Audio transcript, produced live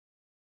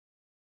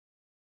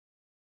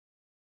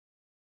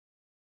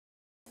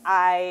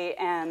I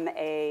am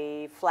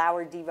a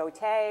flour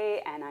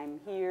devotee, and I'm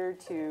here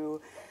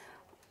to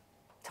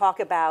talk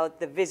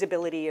about the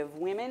visibility of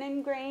women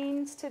in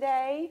grains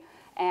today,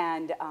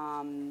 and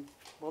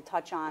we'll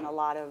touch on a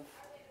lot of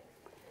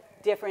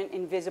different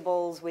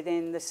invisibles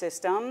within the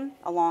system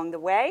along the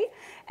way.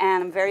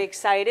 And I'm very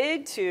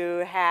excited to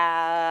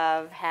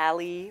have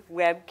Halee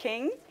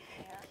Wepking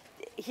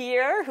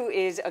here, who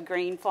is a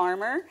grain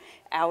farmer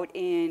out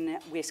in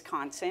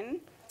Wisconsin.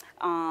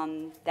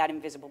 That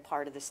invisible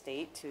part of the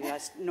state to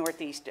us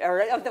northeast,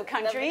 or of the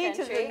country,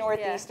 to the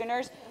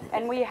northeasterners. Yeah.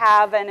 And we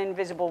have an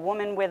invisible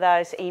woman with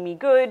us, Amy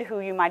Good,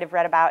 who you might have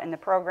read about in the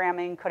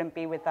programming, couldn't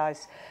be with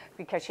us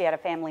because she had a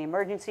family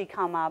emergency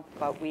come up,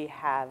 but we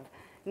have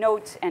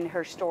notes and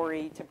her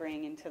story to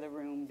bring into the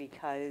room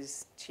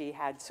because she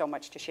had so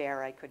much to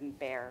share, I couldn't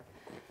bear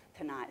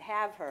to not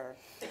have her.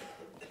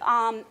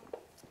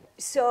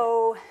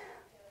 So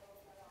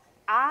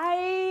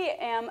I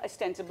am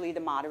ostensibly the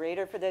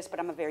moderator for this, but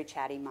I'm a very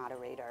chatty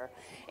moderator.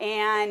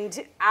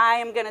 And I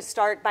am going to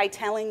start by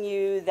telling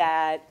you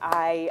that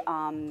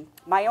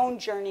my own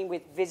journey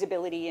with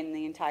visibility in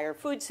the entire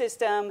food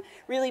system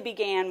really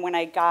began when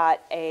I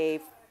got a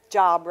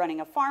job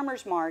running a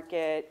farmer's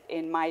market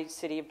in my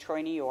city of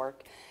Troy, New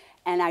York.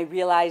 And I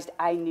realized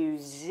I knew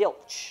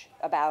zilch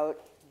about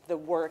the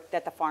work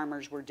that the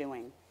farmers were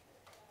doing.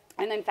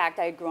 And in fact,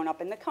 I had grown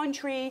up in the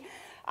country.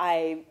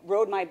 I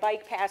rode my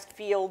bike past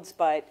fields,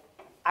 but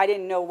I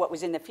didn't know what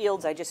was in the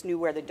fields. I just knew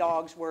where the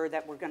dogs were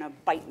that were going to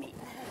bite me.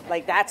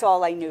 Like, that's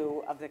all I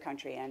knew of the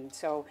country. And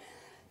so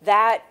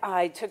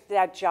I took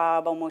that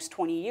job almost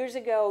 20 years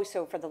ago.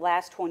 So for the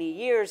last 20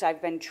 years,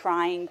 I've been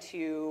trying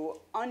to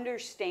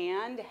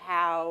understand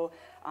how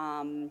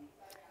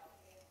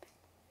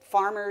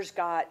farmers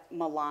got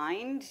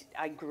maligned.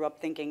 I grew up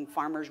thinking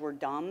farmers were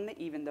dumb,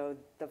 even though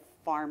the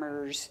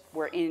farmers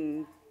were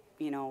in,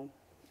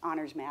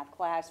 honors math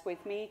class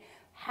with me.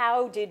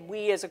 How did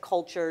we as a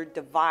culture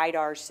divide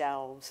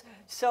ourselves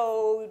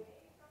so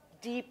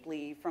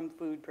deeply from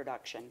food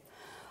production?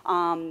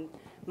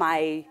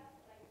 My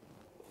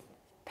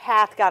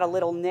path got a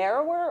little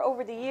narrower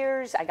over the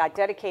years. I got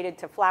dedicated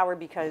to flour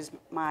because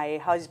my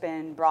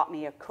husband brought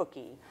me a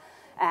cookie.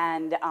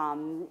 And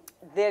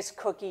this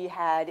cookie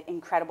had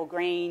incredible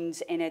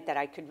grains in it that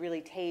I could really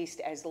taste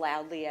as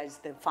loudly as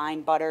the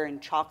fine butter and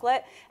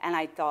chocolate. And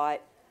I thought,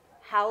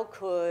 how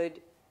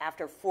could,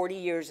 after 40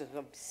 years of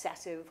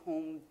obsessive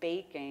home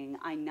baking,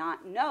 I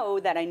not know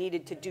that I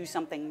needed to do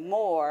something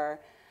more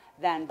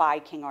than buy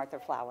King Arthur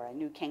flour? I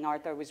knew King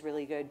Arthur was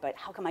really good, but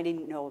how come I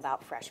didn't know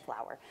about fresh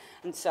flour?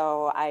 And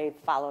so I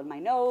followed my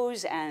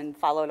nose and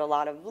followed a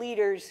lot of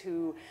leaders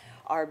who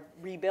are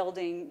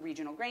rebuilding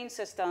regional grain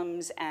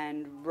systems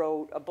and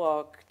wrote a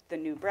book, The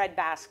New Bread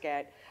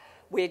Basket,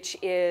 which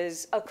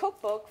is a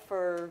cookbook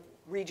for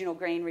regional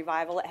grain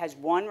revival. It has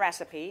one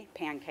recipe,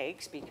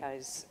 pancakes,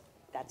 because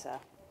that's a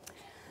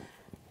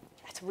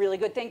really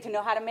good thing to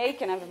know how to make,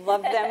 and I've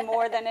loved them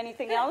more than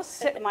anything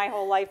else my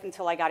whole life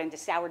until I got into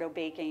sourdough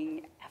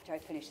baking after I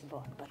finished the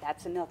book, but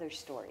that's another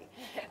story.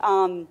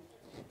 And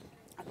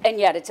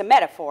yet it's a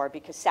metaphor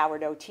because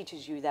sourdough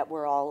teaches you that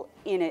we're all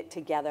in it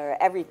together.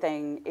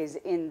 Everything is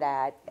in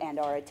that, and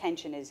our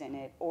attention is in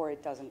it, or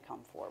it doesn't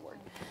come forward.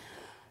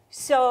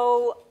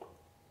 So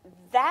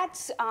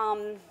that's,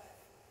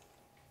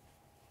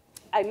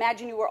 I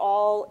imagine you were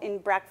all in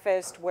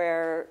breakfast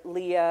where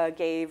Leah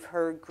gave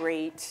her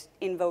great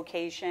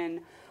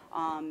invocation.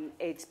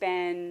 It's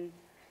been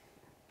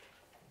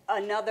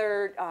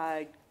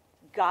another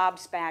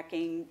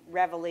gobsmacking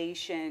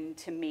revelation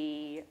to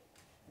me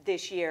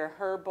this year.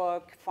 Her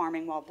book,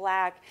 Farming While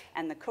Black,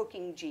 and The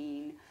Cooking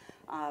Gene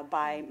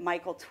by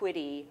Michael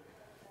Twitty,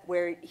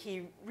 where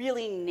he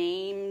really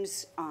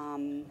names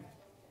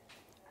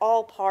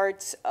all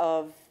parts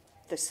of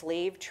the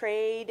slave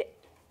trade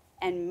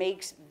and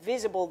makes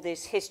visible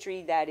this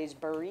history that is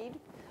buried.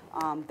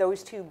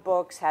 Those two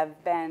books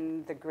have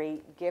been the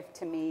great gift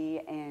to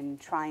me in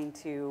trying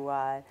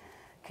to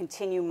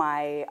continue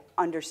my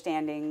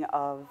understanding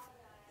of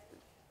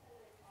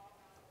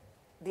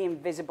the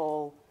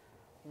invisible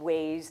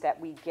ways that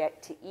we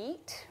get to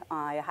eat.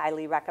 I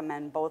highly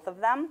recommend both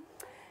of them.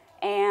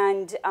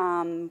 And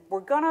we're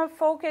gonna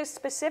focus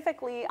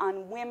specifically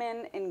on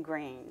women in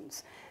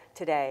grains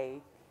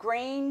today.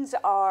 Grains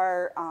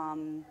are,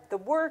 the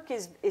work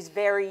is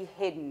very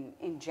hidden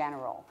in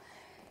general.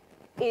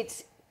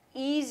 It's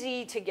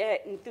easy to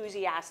get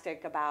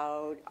enthusiastic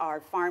about our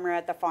farmer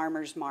at the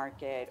farmer's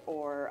market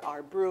or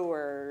our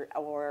brewer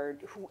or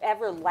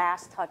whoever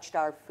last touched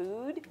our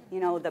food,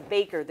 the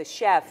baker, the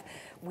chef.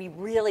 We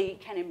really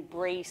can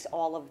embrace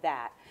all of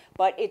that.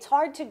 But it's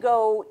hard to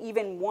go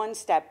even one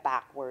step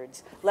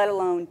backwards, let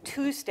alone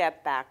two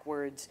step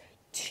backwards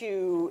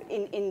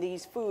in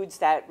these foods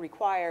that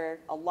require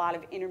a lot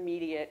of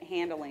intermediate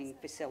handling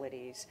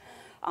facilities,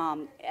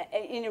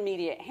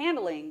 intermediate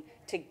handling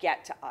to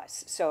get to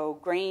us. So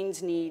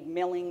grains need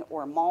milling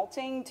or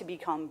malting to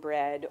become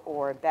bread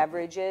or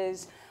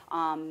beverages.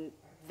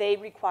 They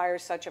require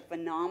such a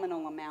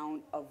phenomenal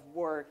amount of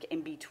work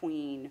in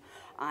between.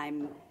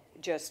 I'm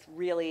just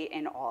really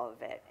in awe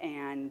of it.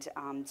 And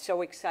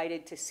so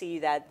excited to see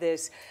that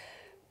this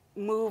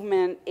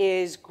movement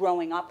is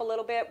growing up a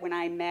little bit. When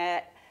I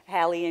met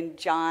Halee and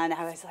John,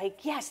 I was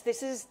like, yes,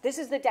 this is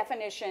the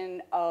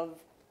definition of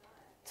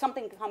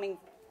something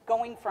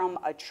going from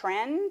a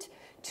trend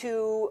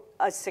to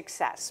a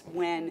success.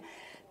 When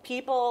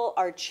people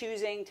are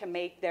choosing to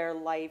make their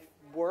life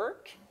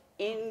work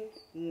in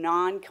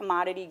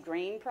non-commodity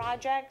grain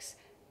projects,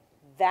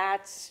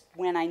 that's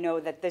when I know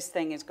that this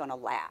thing is going to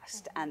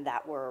last and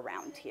that we're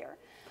around here.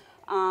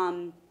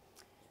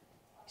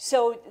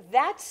 So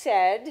that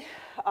said,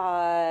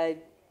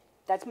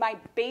 that's my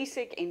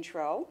basic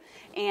intro,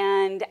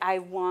 and I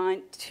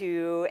want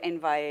to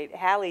invite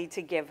Halee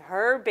to give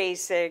her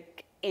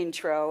basic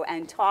intro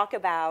and talk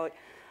about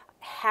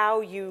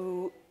how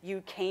you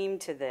came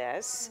to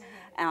this,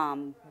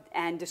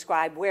 and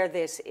describe where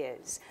this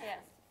is.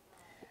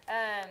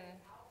 Yeah.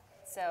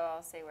 So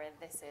I'll say where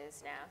this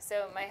is now.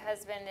 So my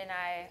husband and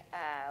I,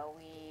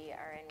 we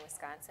are in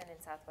Wisconsin, in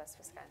southwest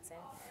Wisconsin.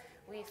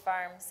 We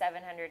farm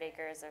 700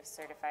 acres of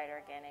certified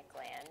organic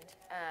land.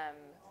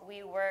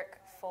 We work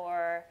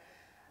for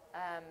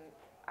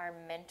our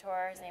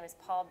mentor. His name is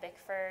Paul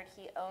Bickford.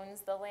 He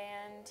owns the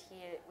land.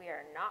 We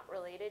are not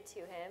related to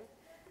him,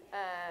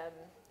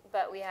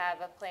 but we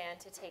have a plan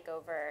to take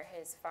over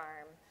his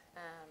farm.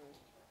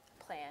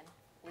 Plan,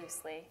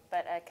 loosely,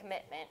 but a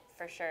commitment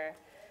for sure.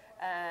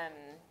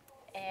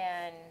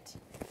 And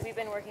we've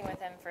been working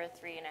with him for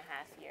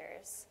 3.5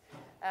 years.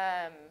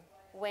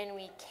 When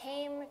we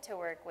came to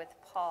work with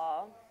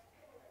Paul,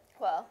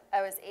 well,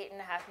 I was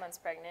 8.5 months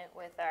pregnant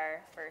with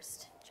our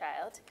first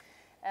child.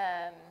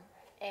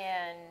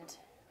 And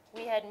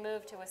we had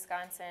moved to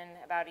Wisconsin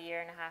about 1.5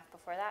 years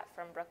before that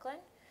from Brooklyn.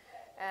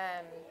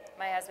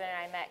 My husband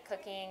and I met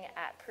cooking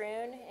at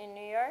Prune in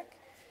New York.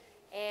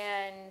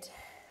 And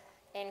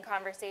in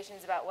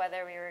conversations about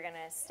whether we were going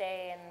to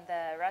stay in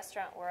the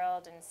restaurant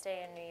world and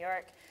stay in New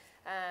York,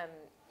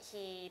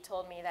 he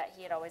told me that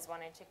he had always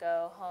wanted to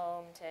go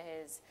home to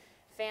his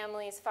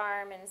family's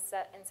farm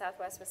in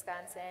southwest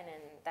Wisconsin,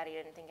 and that he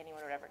didn't think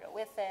anyone would ever go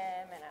with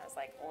him. And I was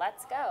like,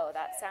 let's go.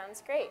 That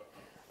sounds great.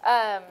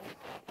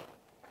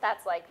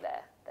 That's like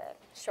the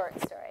short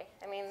story.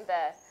 I mean,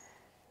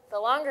 the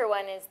longer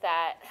one is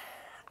that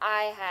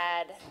I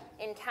had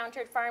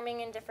encountered farming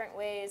in different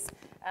ways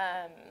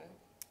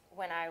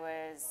when I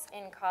was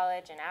in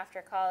college and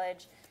after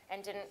college,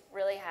 and didn't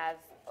really have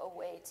a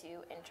way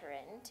to enter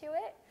into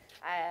it.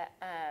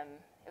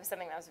 It was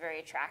something that was very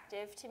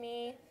attractive to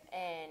me,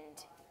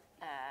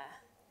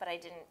 but I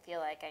didn't feel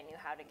like I knew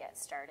how to get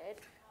started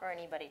or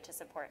anybody to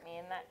support me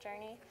in that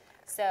journey.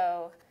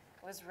 So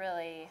it was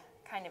really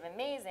kind of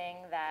amazing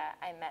that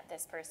I met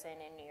this person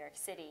in New York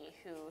City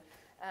who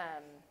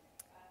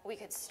we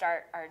could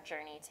start our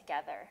journey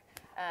together.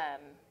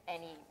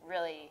 And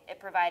it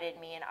provided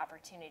me an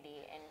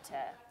opportunity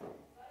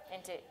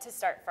to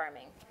start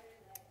farming.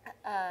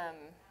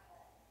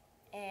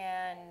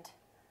 And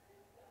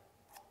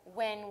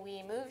when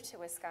we moved to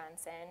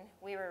Wisconsin,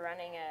 we were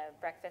running a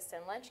breakfast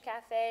and lunch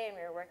cafe, and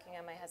we were working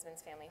on my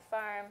husband's family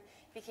farm.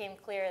 It became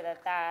clear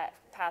that that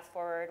path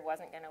forward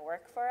wasn't going to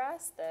work for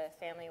us. The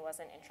family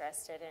wasn't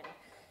interested in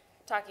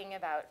talking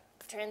about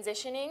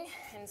transitioning,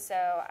 and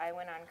so I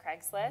went on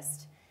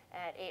Craigslist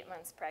at 8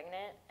 months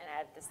pregnant, and I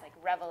had this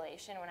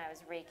revelation when I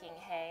was raking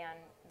hay on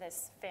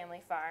this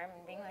family farm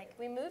and being like,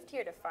 we moved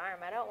here to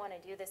farm. I don't want to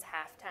do this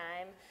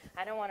half-time.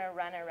 I don't want to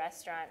run a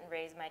restaurant and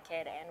raise my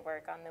kid and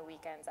work on the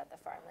weekends at the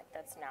farm.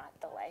 That's not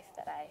the life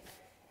that I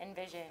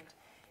envisioned.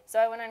 So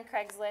I went on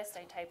Craigslist.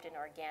 I typed in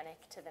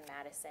organic to the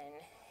Madison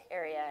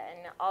area,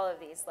 and all of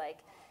these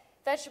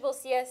vegetable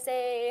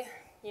CSA,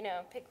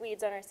 pick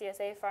weeds on our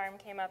CSA farm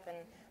came up, and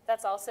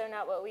that's also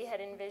not what we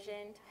had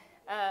envisioned.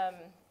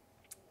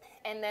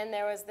 And then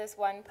there was this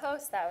one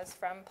post that was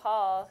from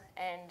Paul,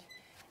 and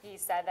he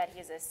said that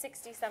he's a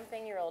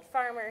 60-something-year-old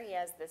farmer. He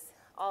has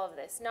all of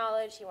this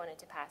knowledge. He wanted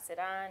to pass it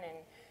on,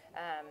 and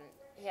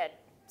he had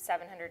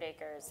 700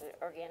 acres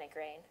of organic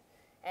grain.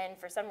 And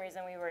for some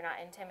reason, we were not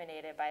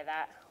intimidated by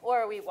that,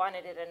 or we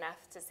wanted it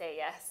enough to say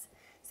yes.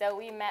 So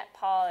we met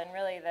Paul, and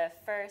really the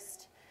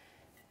first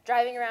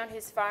driving around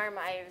his farm,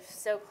 I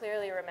so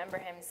clearly remember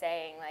him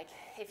saying,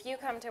 if you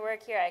come to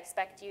work here, I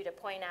expect you to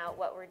point out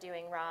what we're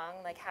doing wrong,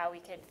 how we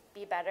could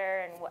be better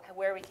and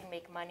where we can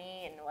make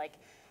money, and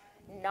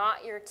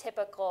not your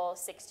typical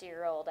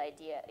 60-year-old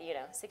idea,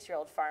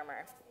 6-year-old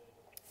farmer,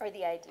 or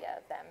the idea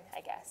of them,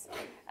 I guess.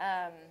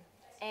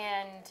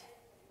 And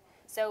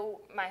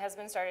so my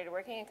husband started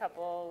working a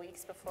couple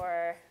weeks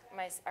before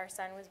our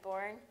son was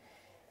born,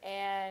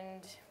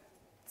 and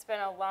it's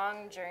been a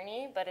long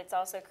journey, but it's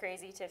also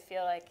crazy to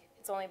feel like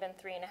it's only been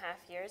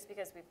 3.5 years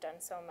because we've done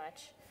so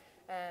much.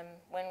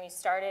 When we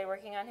started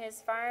working on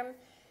his farm,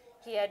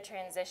 he had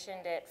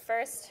transitioned it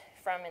first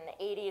from, in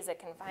the 80s, a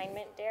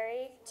confinement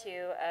dairy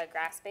to a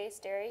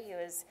grass-based dairy. He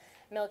was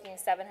milking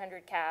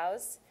 700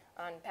 cows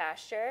on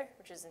pasture,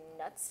 which is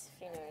nuts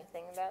if you know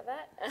anything about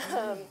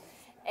that.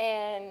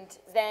 And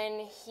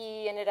then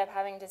he ended up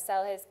having to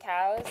sell his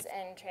cows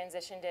and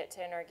transitioned it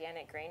to an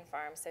organic grain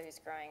farm. So he's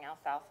growing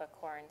alfalfa,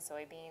 corn,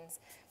 soybeans,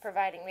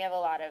 we have a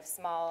lot of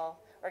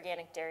small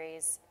organic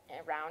dairies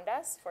around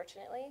us,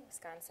 fortunately.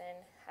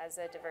 Wisconsin has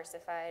a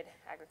diversified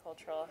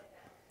agricultural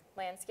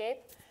landscape.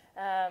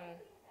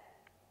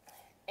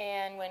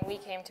 And when we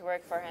came to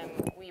work for him,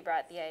 we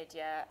brought the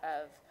idea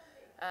of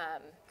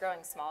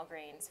growing small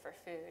grains for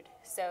food.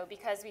 So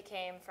because we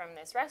came from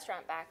this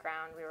restaurant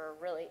background, we were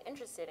really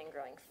interested in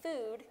growing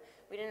food.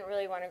 We didn't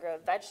really want to grow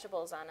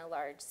vegetables on a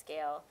large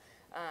scale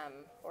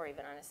or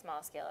even on a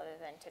small scale other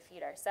than to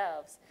feed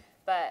ourselves.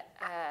 But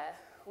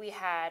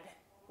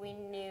we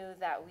knew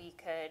that we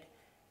could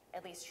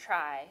at least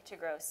try to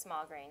grow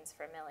small grains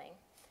for milling.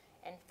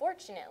 And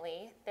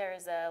fortunately,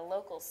 there's a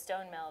local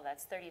stone mill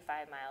that's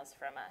 35 miles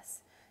from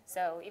us.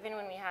 So even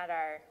when we had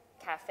our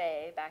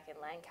cafe back in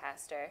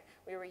Lancaster,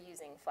 we were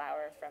using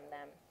flour from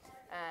them.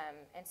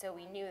 And so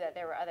we knew that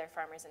there were other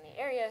farmers in the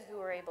area who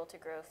were able to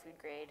grow food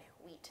grade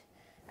wheat,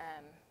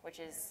 which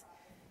is,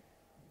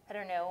 I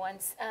don't know,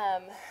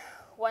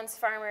 once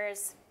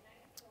farmers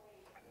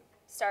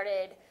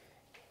started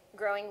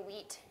growing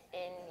wheat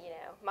in,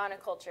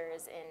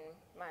 monocultures in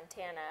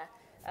Montana,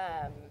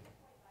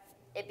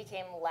 it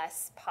became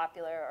less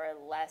popular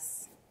or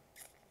less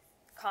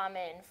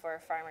common for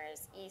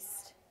farmers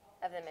east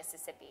of the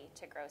Mississippi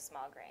to grow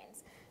small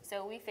grains.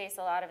 So we face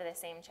a lot of the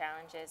same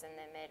challenges in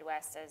the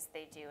Midwest as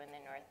they do in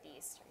the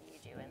Northeast, or you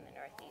do in the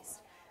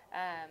Northeast,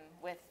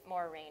 with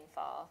more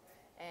rainfall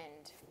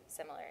and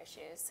similar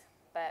issues.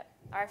 But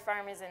our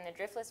farm is in the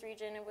driftless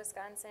region of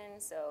Wisconsin,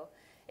 so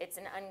it's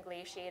an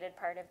unglaciated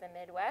part of the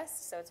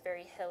Midwest, so it's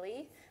very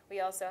hilly.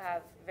 We also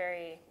have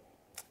very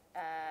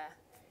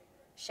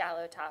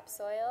shallow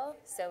topsoil,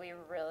 so we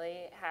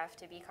really have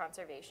to be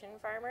conservation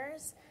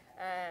farmers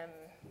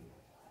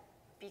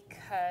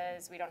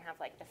because we don't have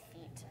like the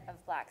feet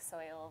of black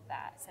soil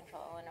that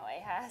Central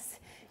Illinois has.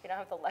 We don't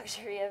have the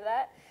luxury of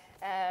that.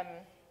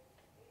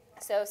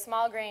 So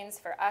small grains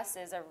for us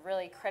is a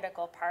really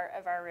critical part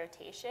of our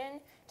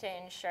rotation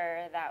to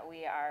ensure that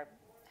we are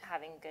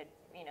having good,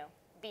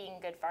 being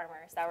good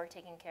farmers, that we're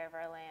taking care of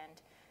our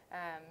land.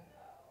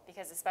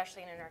 Because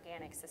especially in an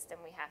organic system,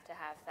 we have to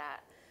have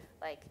that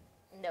like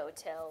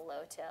no-till,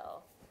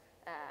 low-till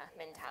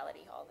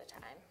mentality all the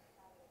time.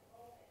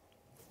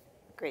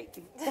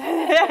 Great.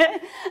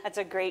 That's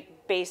a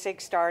great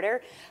basic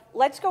starter.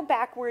 Let's go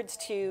backwards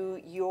to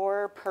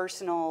your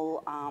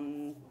personal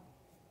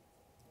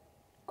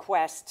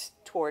quest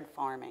toward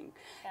farming,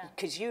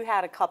 because you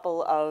had a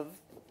couple of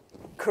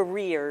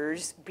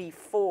careers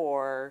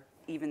before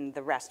even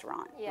the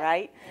restaurant,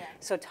 right? Yeah.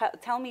 So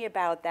tell me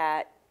about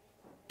that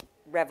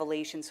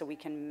revelation so we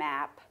can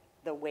map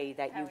the way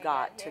that you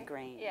got to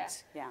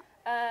grains.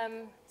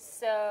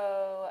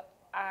 So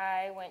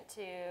I went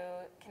to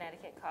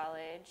Connecticut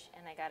College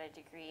and I got a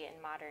degree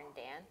in modern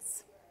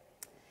dance.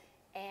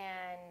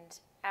 And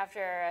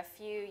after a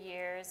few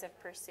years of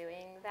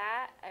pursuing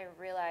that, I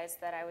realized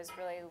that I was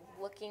really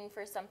looking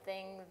for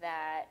something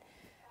that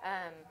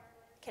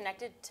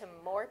connected to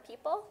more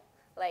people.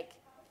 Like,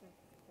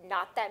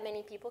 not that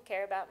many people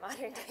care about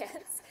modern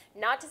dance.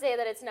 Not to say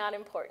that it's not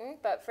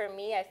important, but for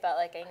me, I felt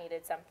like I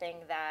needed something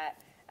that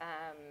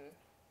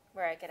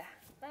where I could,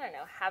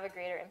 have a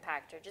greater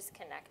impact or just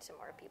connect to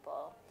more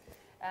people.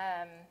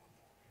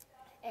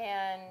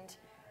 And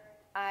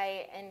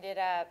I ended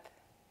up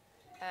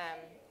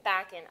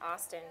back in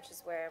Austin, which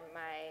is where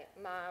my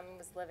mom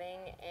was living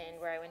and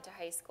where I went to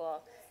high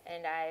school.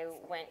 And I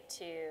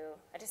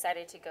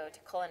decided to go to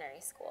culinary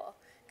school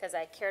because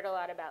I cared a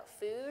lot about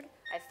food.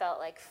 I felt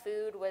like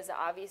food was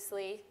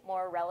obviously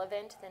more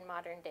relevant than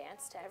modern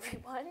dance to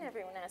everyone.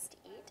 Everyone has to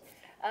eat.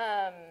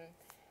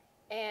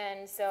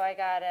 And so I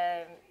got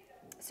a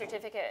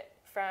certificate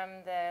from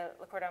the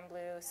Le Cordon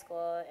Bleu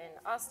School in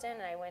Austin,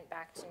 and I went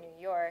back to New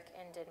York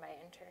and did my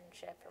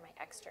internship or my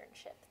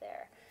externship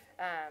there.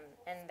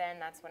 And then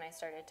that's when I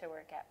started to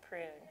work at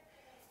Prune.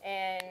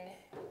 And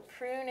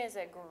Prune is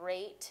a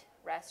great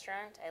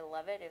restaurant. I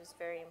love it. It was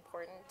very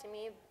important to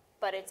me,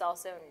 but it's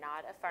also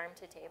not a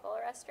farm-to-table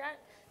restaurant.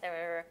 There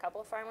were a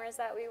couple farmers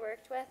that we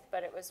worked with,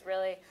 but it was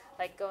really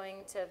like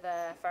going to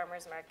the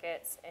farmers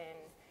markets in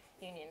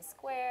Union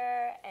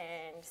Square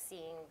and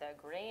seeing the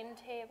grain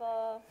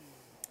table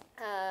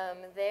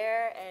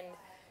there and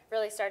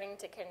really starting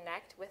to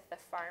connect with the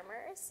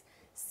farmers.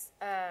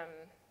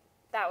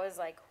 That was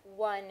like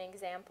one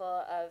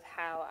example of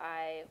how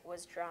I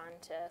was drawn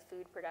to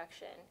food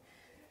production.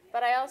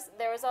 But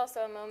there was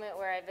also a moment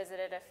where I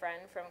visited a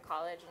friend from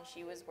college and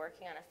she was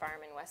working on a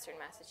farm in western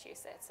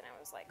Massachusetts, and I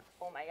was like,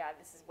 oh my God,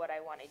 this is what I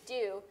want to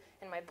do.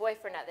 And my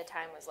boyfriend at the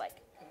time was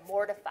like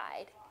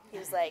mortified. He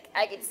was like,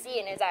 I could see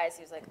in his eyes,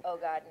 he was like, oh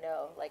God,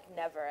 no, like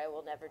never, I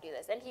will never do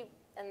this.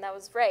 And that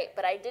was right,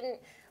 but I didn't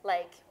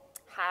like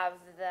have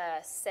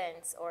the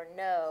sense or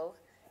know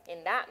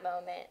in that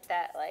moment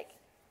that like,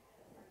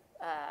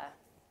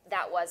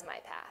 that was my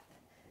path.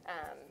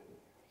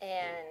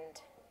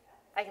 And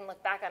I can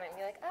look back on it and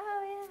be like,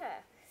 oh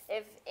yeah,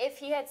 if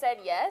he had said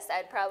yes,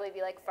 I'd probably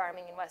be like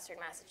farming in Western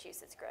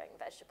Massachusetts growing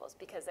vegetables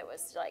because it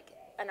was like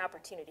an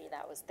opportunity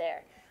that was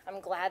there.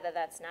 I'm glad that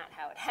that's not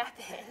how it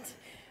happened.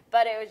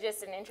 But it was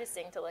just an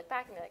interesting to look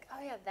back and be like,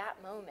 oh yeah, that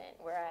moment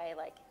where I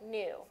like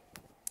knew.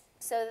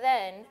 So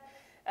then,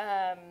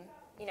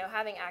 you know,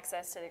 having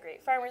access to the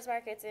great farmers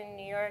markets in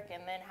New York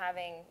and then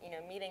having, you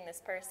know, meeting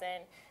this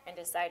person and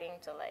deciding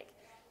to like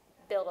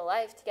build a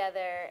life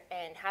together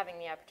and having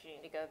the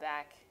opportunity to go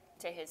back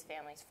to his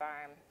family's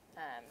farm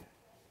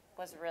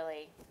was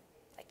really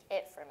like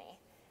it for me.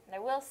 And I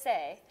will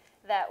say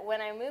that when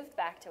I moved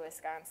back to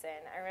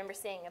Wisconsin, I remember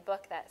seeing a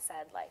book that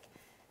said like,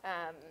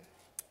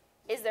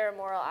 is there a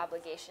moral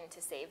obligation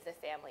to save the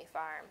family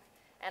farm?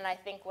 And I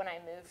think when I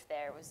moved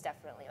there it was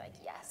definitely like,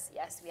 yes,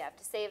 we have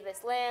to save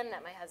this land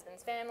that my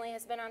husband's family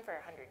has been on for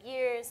 100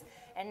 years.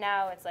 And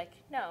now it's like,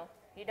 no,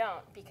 you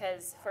don't.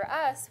 Because for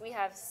us, we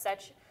have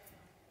such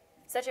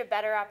a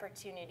better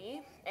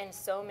opportunity in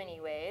so many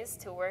ways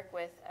to work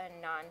with a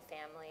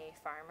non-family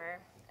farmer.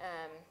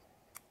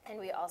 And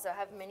we also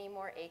have many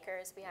more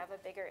acres. We have a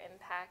bigger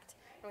impact.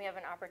 And we have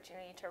an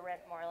opportunity to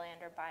rent more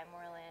land or buy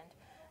more land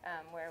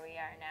where we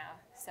are now.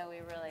 So we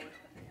really,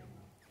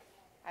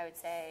 I would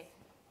say,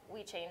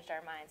 we changed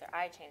our minds, or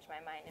I changed my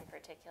mind in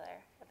particular,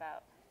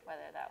 about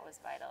whether that was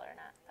vital or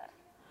not. But.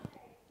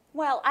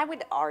 Well, I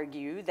would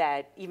argue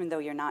that even though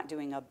you're not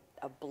doing a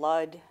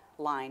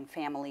bloodline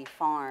family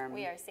farm,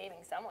 we are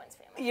saving someone's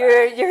family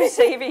you're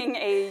saving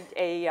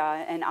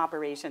an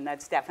operation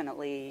that's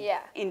definitely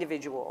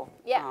individual.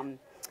 Yeah.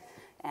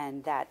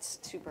 And that's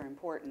super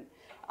important.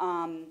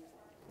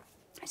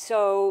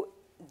 So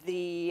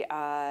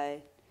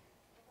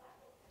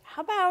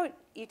how about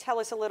you tell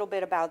us a little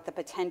bit about the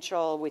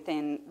potential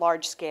within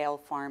large-scale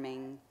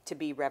farming to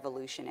be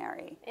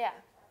revolutionary? Yeah.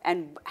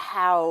 And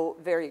how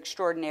very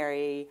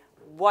extraordinary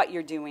what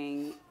you're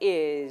doing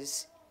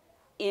is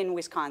in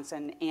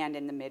Wisconsin and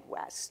in the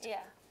Midwest.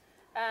 Yeah.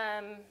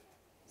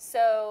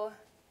 So,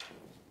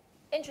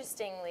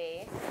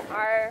 interestingly,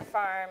 our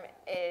farm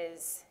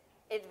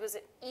it was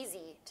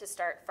easy to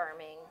start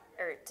farming,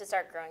 or to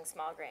start growing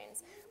small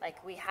grains.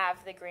 Like, we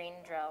have the grain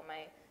drill,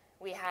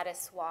 we had a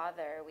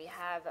swather, we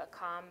have a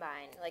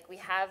combine, like we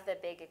have the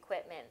big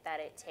equipment that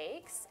it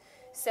takes.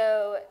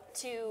 So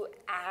to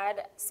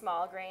add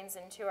small grains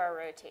into our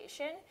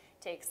rotation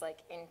takes like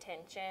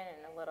intention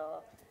and a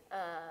little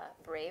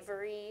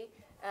bravery,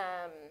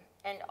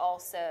 and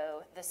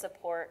also the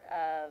support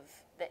of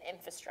the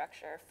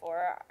infrastructure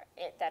for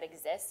it that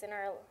exists in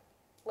our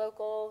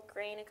local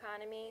grain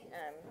economy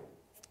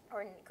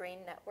or grain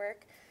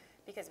network,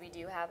 because we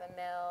do have a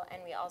mill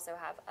and we also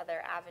have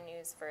other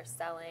avenues for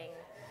selling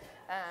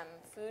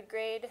food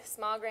grade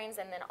small grains,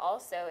 and then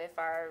also if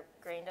our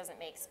grain doesn't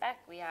make spec,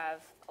 we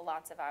have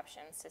lots of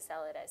options to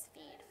sell it as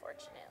feed,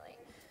 fortunately.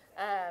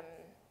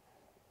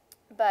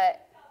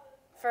 But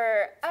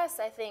for us,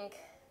 I think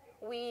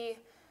we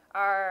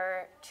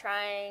are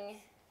trying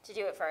to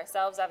do it for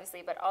ourselves,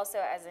 obviously, but also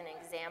as an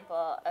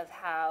example of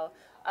how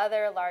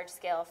other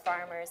large-scale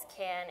farmers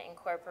can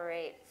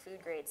incorporate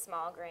food-grade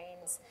small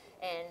grains,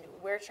 and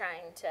we're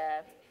trying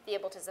to be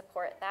able to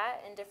support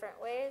that in different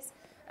ways.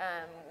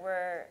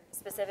 We're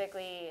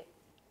specifically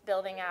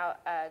building out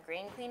a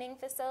grain cleaning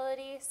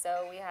facility,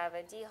 so we have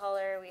a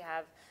dehuller, we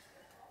have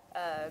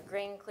a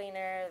grain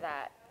cleaner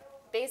that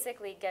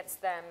basically gets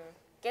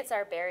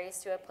our berries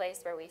to a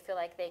place where we feel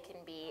like they can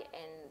be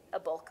in a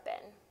bulk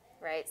bin,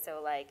 right? So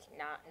like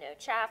no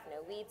chaff,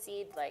 no weed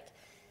seed, like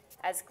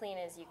as clean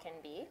as you can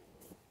be.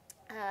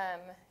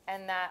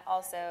 And that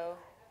also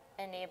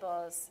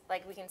enables,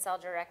 like we can sell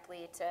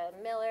directly to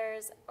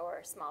millers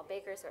or small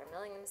bakers who are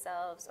milling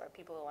themselves, or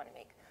people who want to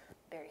make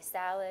berry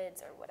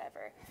salads or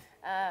whatever.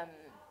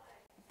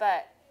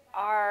 But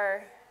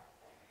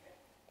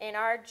in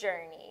our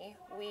journey,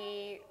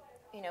 we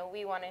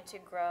wanted to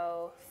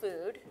grow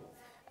food,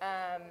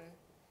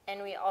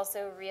 and we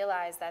also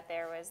realized that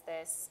there was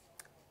this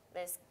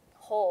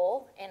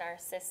hole in our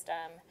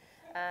system,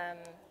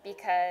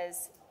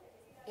 because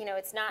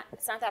it's not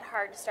that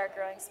hard to start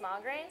growing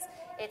small grains.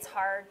 It's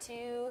hard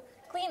to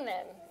clean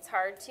them. It's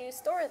hard to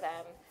store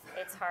them.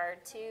 It's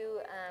hard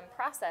to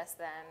process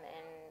them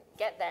and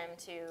get them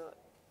to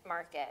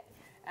market.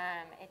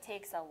 It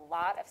takes a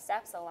lot of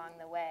steps along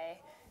the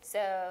way.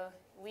 So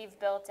we've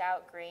built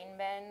out grain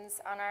bins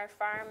on our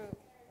farm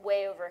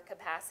way over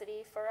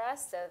capacity for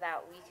us so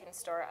that we can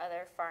store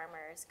other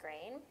farmers'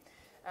 grain.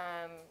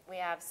 We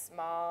have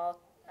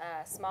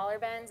smaller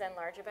bins and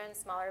larger bins.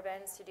 Smaller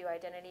bins to do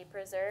identity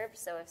preserve,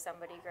 so if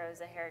somebody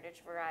grows a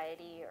heritage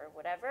variety or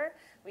whatever,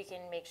 we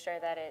can make sure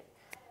that it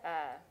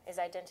is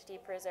identity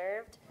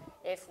preserved.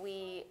 If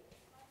we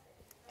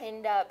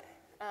end up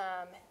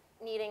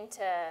needing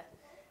to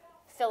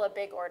fill a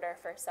big order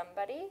for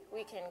somebody,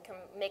 we can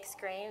mix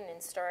grain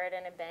and store it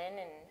in a bin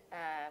and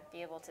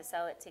be able to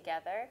sell it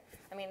together.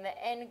 I mean, the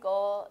end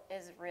goal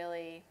is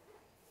really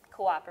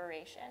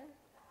cooperation.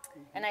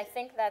 Mm-hmm. And I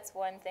think that's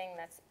one thing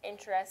that's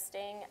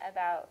interesting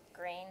about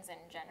grains in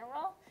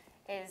general,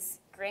 is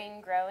grain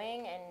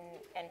growing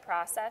and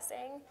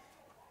processing.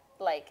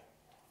 Like,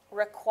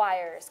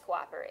 requires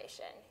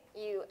cooperation.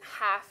 You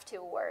have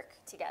to work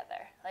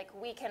together. Like,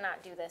 we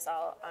cannot do this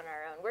all on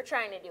our own. We're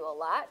trying to do a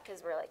lot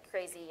because we're like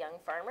crazy young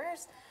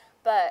farmers,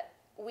 but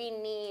we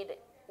need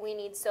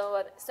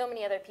so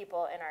many other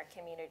people in our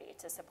community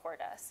to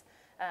support us.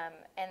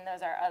 And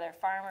those are other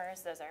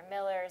farmers, those are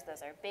millers,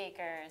 those are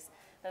bakers,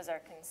 those are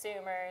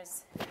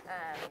consumers.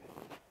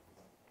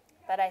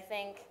 But I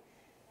think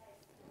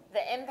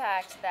the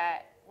impact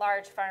that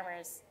large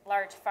farms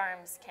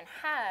can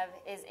have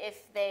is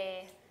if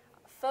they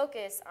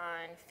focus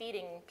on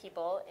feeding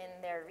people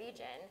in their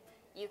region,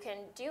 you can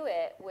do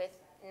it with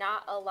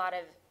not a lot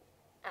of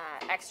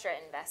extra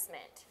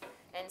investment.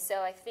 And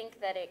so I think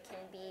that it can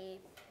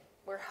be,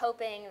 we're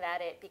hoping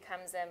that it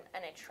becomes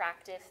an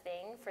attractive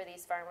thing for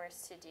these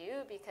farmers to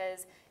do,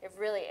 because it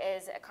really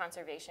is a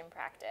conservation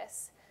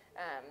practice.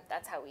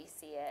 That's how we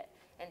see it.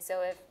 And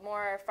so if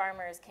more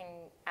farmers can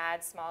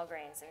add small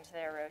grains into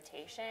their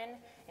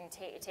rotation, and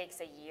it takes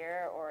a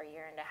year or a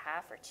year and a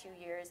half or 2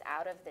 years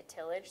out of the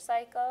tillage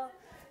cycle,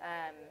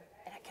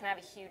 it can have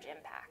a huge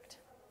impact.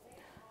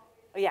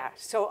 Yeah,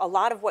 so a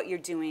lot of what you're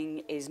doing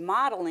is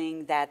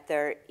modeling that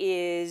there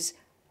is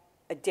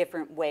a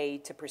different way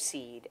to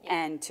proceed,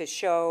 and to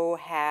show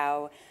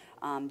how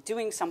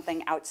doing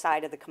something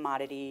outside of the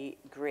commodity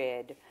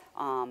grid,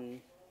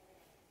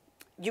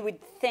 you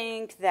would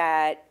think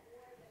that,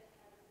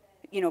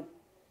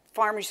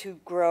 farmers who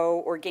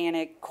grow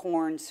organic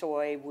corn,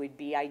 soy would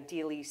be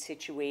ideally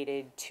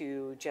situated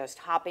to just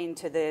hop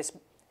into this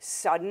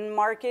sudden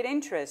market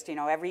interest.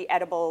 Every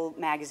edible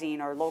magazine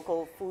or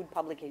local food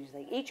publication is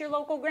like, eat your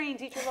local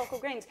grains, eat your local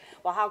grains.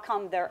 Well, how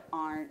come there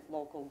aren't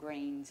local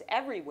grains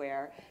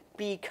everywhere?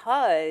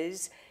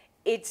 Because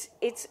it's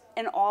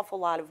an awful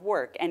lot of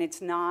work, and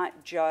it's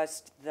not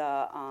just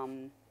the,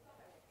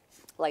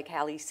 like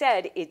Halee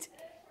said, it's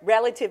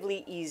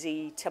relatively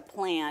easy to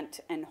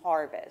plant and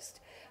harvest.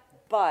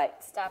 But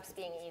it stops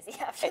being easy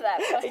after that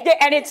point.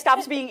 And it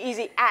stops being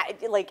easy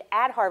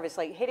at harvest,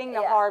 like hitting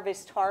the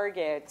harvest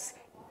targets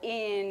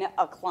in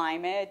a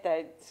climate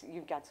that,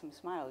 you've got some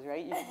smiles,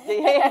 right?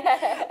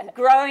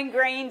 Growing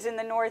grains in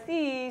the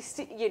Northeast,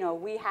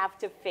 we have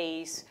to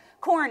face,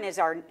 corn is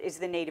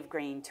the native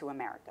grain to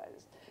America,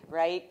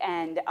 right?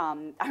 And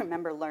I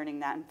remember learning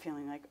that and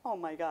feeling like, oh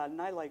my God,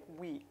 and I like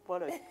wheat.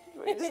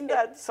 Isn't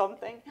that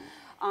something?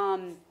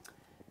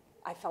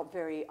 I felt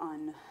very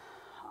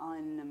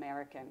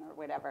un-American or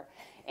whatever.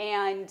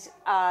 And,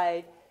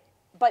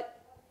 but,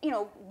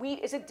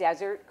 wheat is a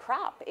desert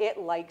crop. It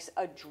likes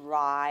a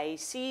dry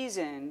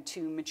season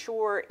to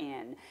mature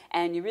in.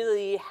 And you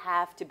really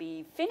have to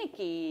be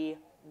finicky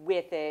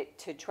with it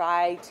to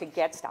try to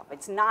get stuff.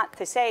 It's not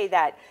to say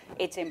that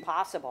it's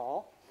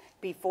impossible.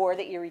 Before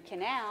the Erie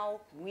Canal,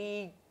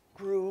 we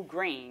grew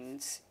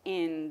grains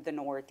in the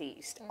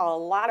Northeast, a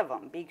lot of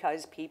them,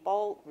 because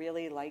people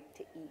really like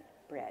to eat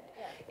bread.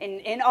 Yeah.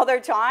 In other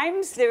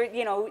times,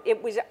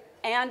 it was,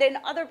 and in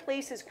other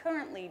places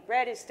currently,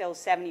 bread is still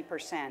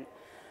 70%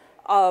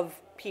 of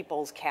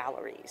people's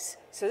calories.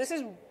 So this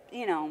is,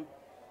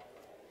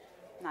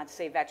 not to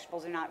say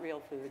vegetables are not real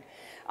food,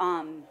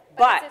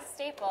 but it's a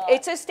staple.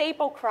 It's a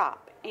staple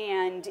crop,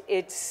 and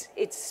it's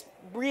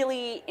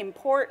really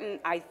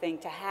important, I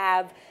think, to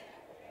have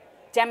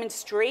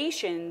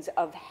demonstrations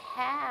of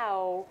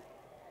how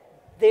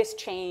this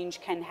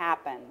change can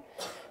happen,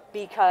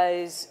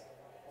 because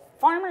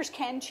farmers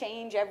can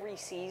change every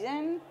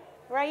season,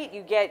 right?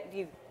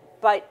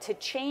 But to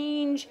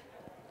change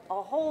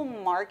a whole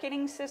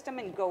marketing system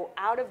and go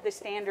out of the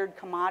standard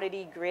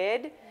commodity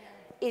grid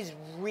is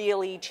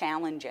really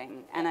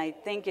challenging. And I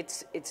think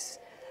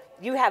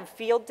you have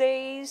field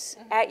days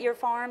at your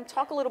farm.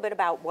 Talk a little bit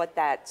about what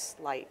that's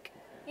like.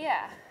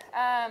 Yeah.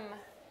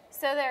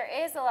 So there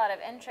is a lot of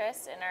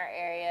interest in our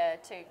area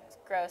to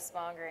grow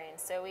small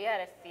grains. So we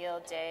had a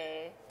field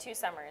day 2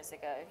 summers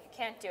ago. You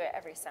can't do it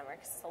every summer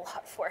because it's a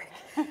lot of work.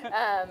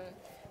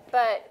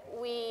 But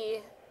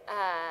we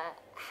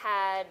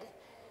had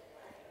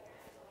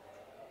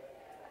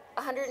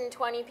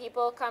 120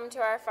 people come to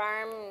our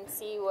farm and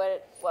see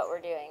what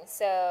we're doing.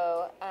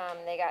 So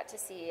they got to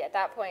see, at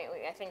that point,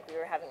 I think we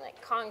were having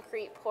like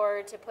concrete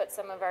poured to put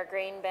some of our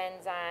grain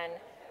bins on.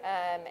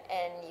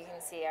 And you can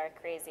see our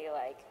crazy,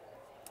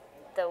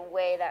 the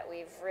way that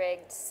we've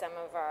rigged some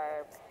of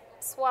our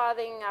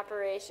swathing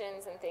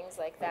operations and things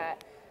like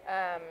that.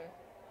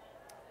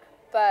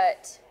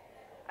 But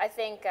I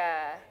think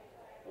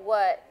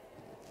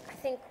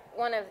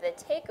one of the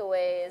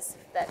takeaways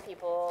that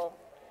people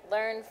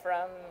learn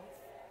from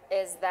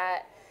is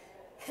that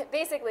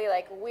basically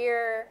we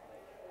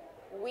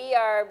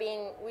are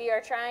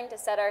trying to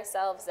set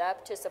ourselves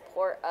up to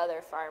support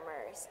other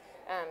farmers.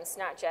 It's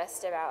not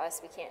just about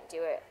us. We can't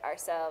do it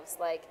ourselves.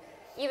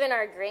 Even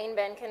our grain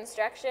bin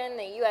construction,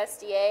 the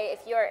USDA,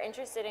 if you are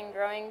interested in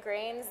growing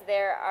grains,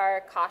 there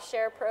are cost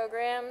share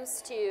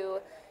programs to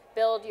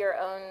build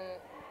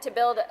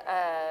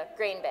a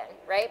grain bin,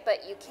 right?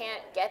 But you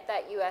can't get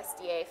that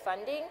USDA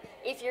funding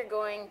if you're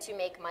going to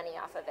make money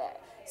off of it.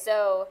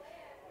 So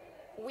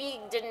we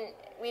didn't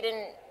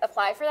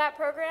apply for that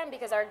program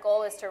because our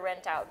goal is to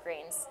rent out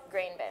grain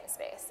bin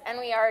space, and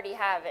we already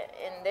have it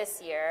in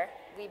this year.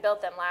 We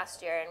built them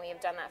last year, and we have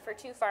done that for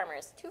 2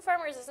 farmers. 2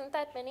 farmers isn't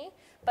that many,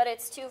 but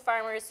it's 2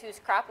 farmers whose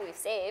crop we've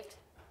saved,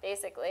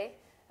 basically,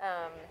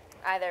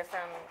 either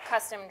from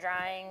custom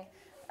drying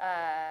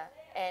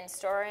and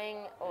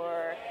storing,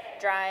 or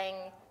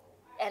drying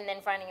and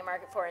then finding a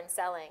market for and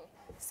selling.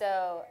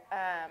 So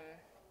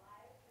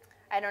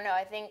I don't know.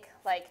 I think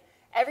like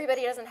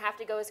everybody doesn't have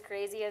to go as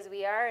crazy as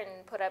we are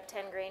and put up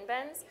 10 grain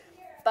bins,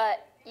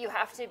 but you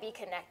have to be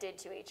connected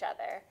to each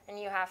other, and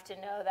you have to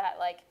know that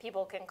like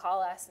people can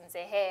call us and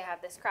say, hey, I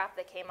have this crop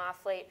that came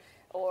off late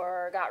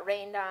or got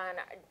rained on.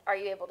 Are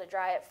you able to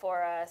dry it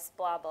for us?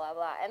 Blah, blah,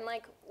 blah. And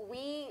like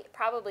we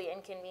probably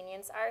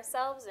inconvenience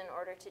ourselves in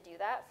order to do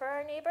that for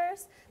our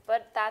neighbors,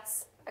 but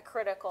that's a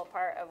critical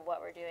part of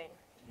what we're doing.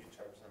 Do you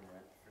charge them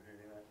rent for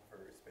doing that, for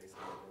space?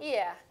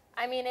 Yeah.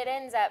 I mean, it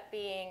ends up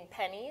being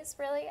pennies,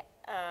 really.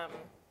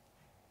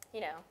 You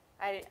know,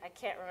 I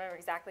can't remember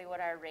exactly what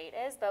our rate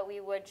is, but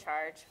we would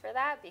charge for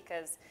that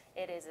because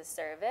it is a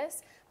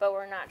service. But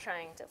we're not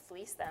trying to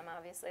fleece them,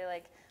 obviously.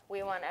 Like,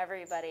 we want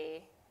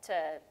everybody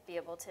to be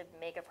able to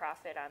make a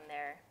profit on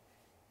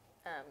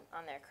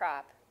their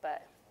crop.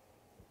 But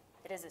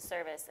it is a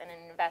service and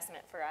an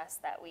investment for us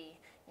that we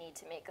need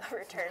to make a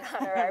return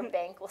on, or our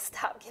bank will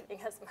stop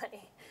giving us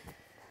money.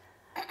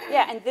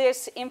 Yeah, and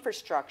this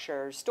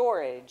infrastructure,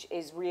 storage,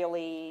 is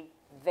really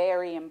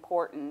very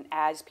important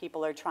as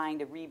people are trying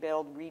to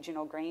rebuild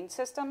regional grain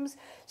systems.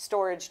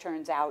 Storage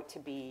turns out to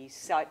be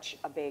such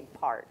a big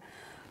part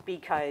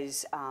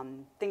because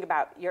think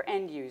about your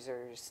end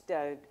users.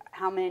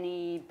 How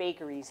many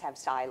bakeries have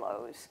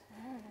silos?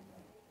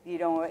 You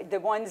know,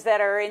 the ones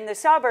that are in the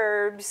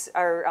suburbs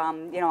or,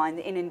 you know,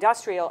 in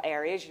industrial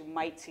areas, you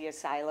might see a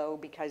silo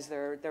because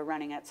they're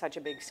running at such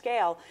a big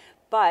scale.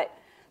 But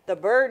the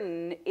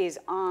burden is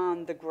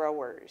on the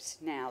growers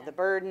now. The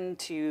burden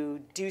to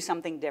do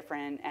something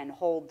different and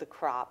hold the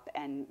crop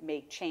and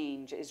make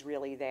change is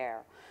really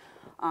there.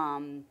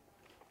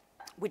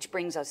 Which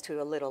brings us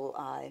to a little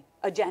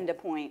agenda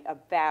point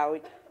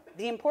about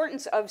the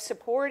importance of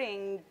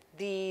supporting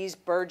these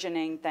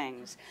burgeoning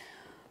things,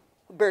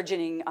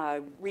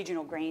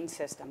 regional grain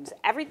systems.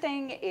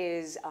 Everything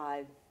is,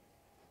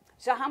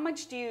 so how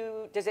much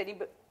how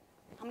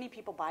many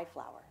people buy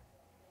flour?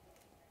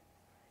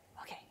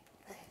 Okay.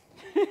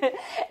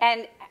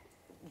 And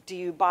do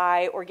you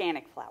buy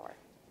organic flour?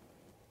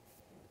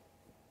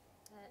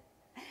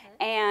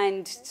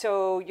 And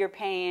so you're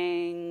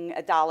paying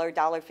 $1,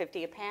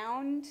 $1.50 a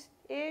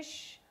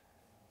pound-ish,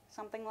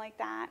 something like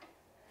that.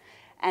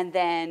 And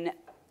then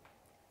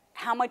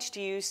how much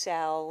do you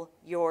sell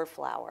your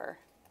flour?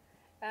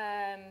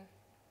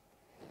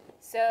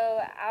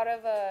 So out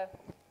of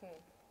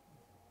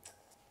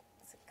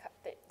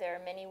there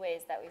are many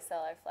ways that we sell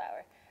our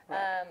flour.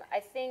 Right. I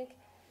think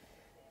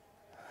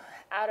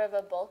out of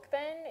a bulk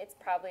bin, it's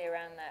probably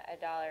around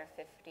that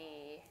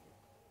 $1.50,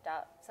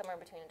 somewhere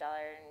between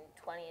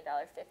 $1.20,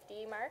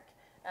 $1.50 mark.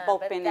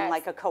 Bulk bin in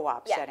like a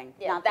co-op setting,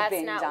 not the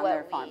bins on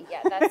their farm.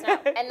 Yeah, that's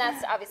not, and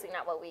that's obviously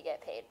not what we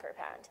get paid per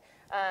pound.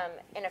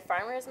 In a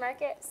farmer's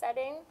market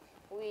setting,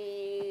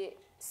 we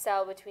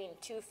sell between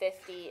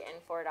 $2.50 and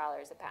 $4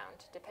 a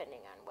pound, depending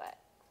on what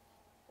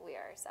we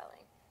are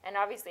selling. And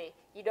obviously,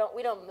 we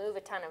don't move a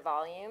ton of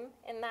volume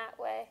in that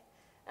way,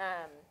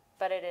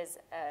 but it is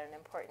an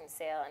important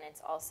sale, and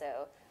it's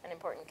also an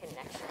important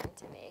connection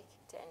to make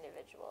to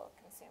individual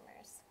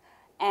consumers.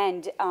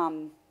 And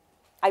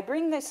I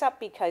bring this up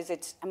because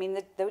it's, I mean,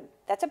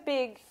 that's a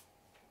big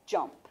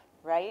jump,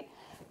 right?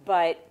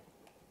 But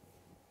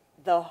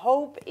the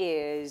hope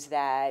is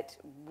that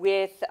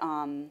with,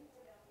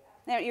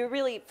 you're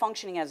really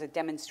functioning as a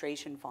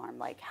demonstration farm,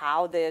 like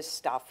how this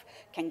stuff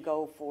can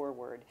go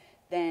forward.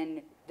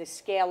 Then the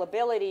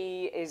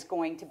scalability is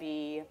going to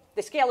be,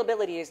 the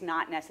scalability is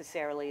not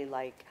necessarily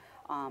like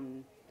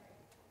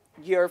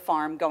your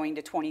farm going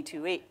to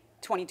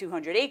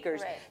 2,200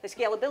 acres. Right. The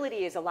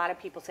scalability is a lot of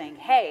people saying,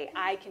 hey,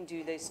 I can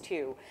do this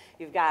too.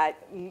 You've got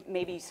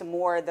maybe some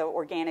more of the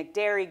organic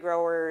dairy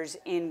growers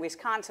in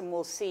Wisconsin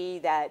will see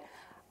that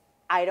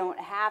I don't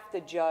have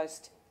to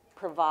just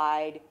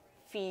provide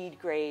feed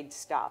grade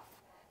stuff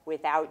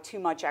without too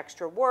much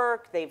extra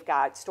work. They've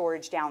got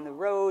storage down the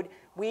road.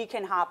 We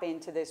can hop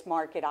into this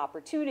market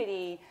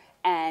opportunity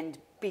and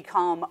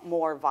become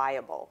more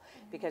viable,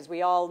 because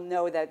we all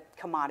know that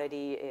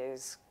commodity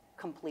is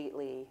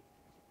completely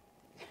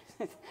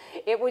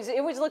it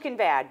was looking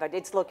bad, but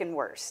it's looking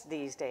worse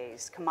these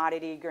days.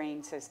 Commodity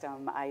grain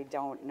system, I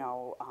don't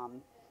know.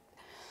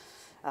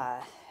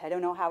 I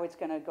don't know how it's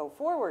going to go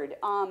forward.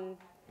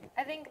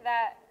 I think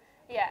that,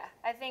 yeah,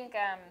 I think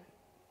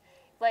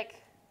like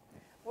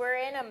we're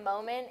in a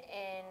moment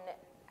in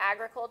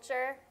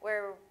agriculture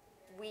where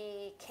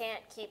we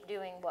can't keep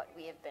doing what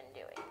we have been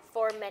doing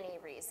for many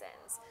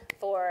reasons,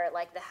 for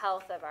like the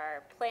health of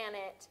our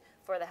planet,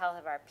 for the health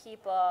of our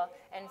people,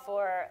 and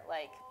for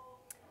like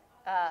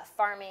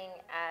farming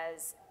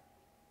as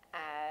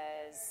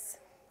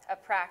a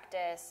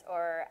practice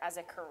or as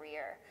a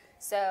career.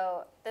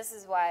 So this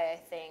is why I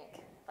think,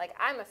 like,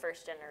 I'm a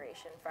first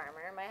generation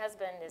farmer. My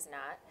husband is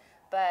not,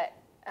 but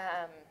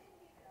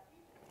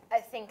I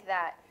think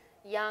that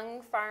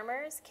young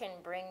farmers can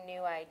bring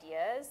new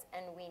ideas,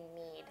 and we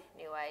need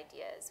new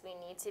ideas. We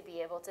need to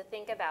be able to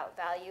think about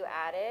value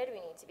added. We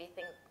need to be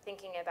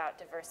thinking about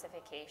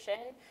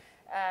diversification,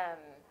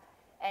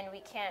 and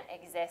we can't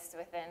exist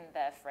within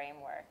the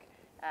framework.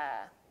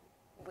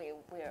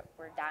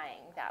 We're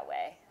dying that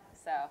way.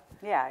 So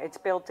Yeah, it's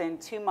built in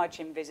too much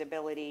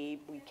invisibility.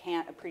 We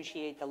can't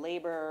appreciate the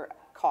labor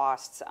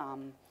costs.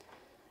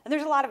 And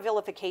there's a lot of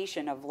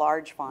vilification of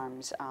large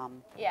farms.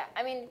 yeah,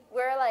 I mean,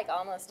 we're like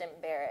almost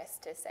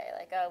embarrassed to say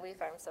like, oh, we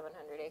farm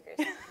 700 acres,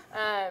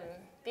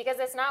 because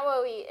it's not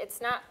what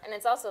and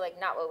it's also like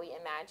not what we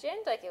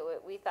imagined. Like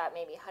we thought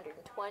maybe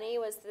 120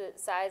 was the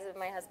size of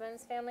my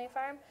husband's family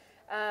farm,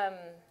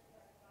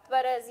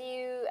 but as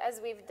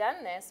we've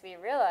done this, we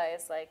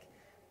realize like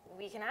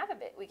we can have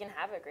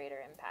a greater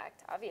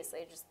impact.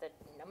 Obviously, just the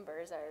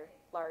numbers are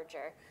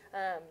larger,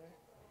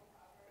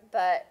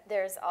 but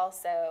there's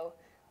also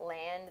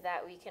land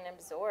that we can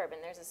absorb,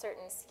 and there's a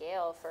certain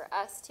scale for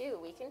us too.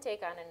 We can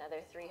take on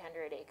another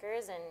 300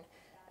 acres and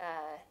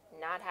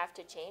not have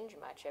to change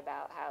much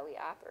about how we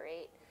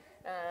operate.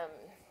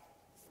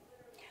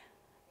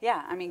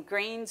 Yeah, I mean,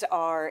 grains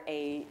are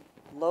a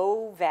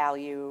low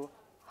value,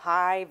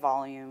 high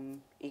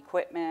volume,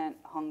 equipment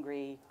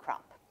hungry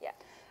crop. Yeah.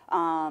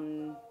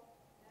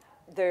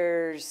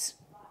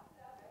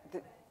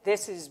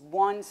 This is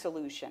one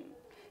solution.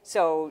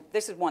 So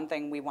this is one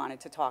thing we wanted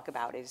to talk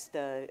about is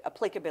the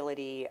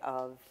applicability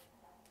of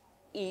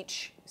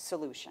each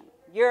solution.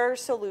 Your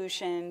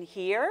solution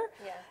here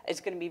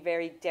is going to be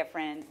very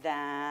different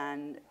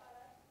than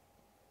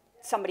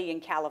somebody in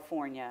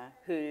California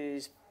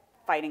who's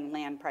fighting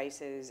land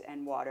prices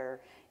and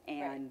water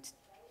and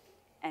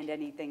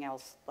anything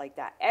else like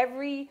that.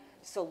 Every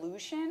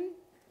solution,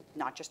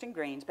 not just in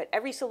grains, but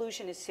every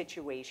solution is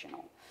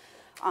situational.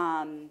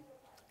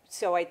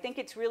 So I think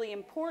it's really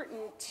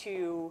important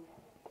to,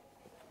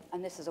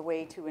 and this is a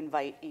way to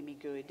invite Amy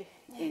Good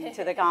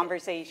into the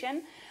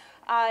conversation,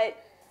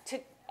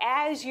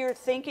 as you're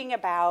thinking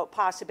about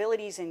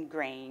possibilities in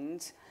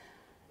grains,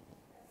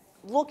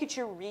 look at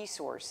your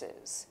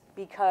resources,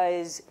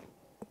 because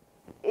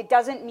it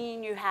doesn't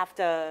mean you have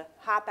to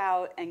hop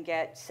out and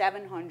get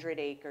 700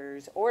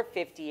 acres or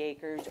 50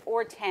 acres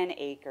or 10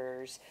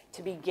 acres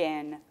to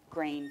begin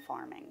grain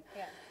farming.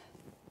 Yeah.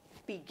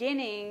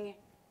 Beginning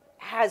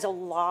has a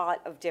lot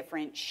of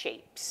different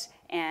shapes,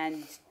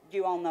 and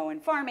you all know in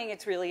farming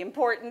it's really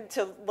important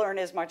to learn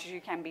as much as you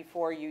can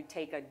before you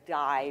take a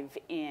dive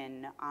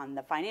in on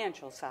the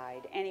financial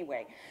side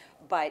anyway.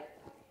 But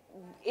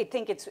I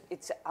think it's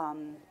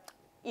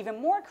even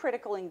more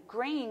critical in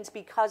grains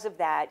because of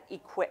that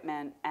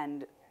equipment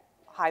and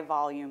high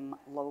volume,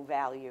 low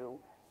value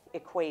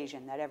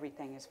equation that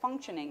everything is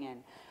functioning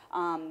in.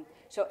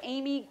 So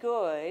Amy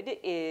Good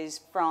is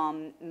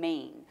from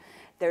Maine.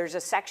 There's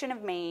a section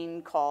of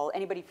Maine called,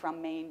 anybody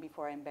from Maine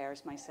before I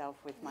embarrass myself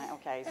with my,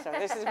 okay, so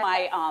this is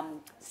my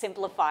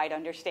simplified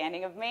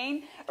understanding of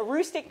Maine.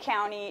 Aroostook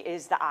County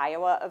is the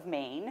Iowa of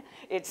Maine.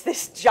 It's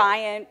this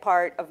giant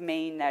part of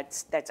Maine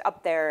that's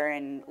up there,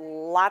 and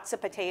lots of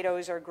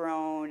potatoes are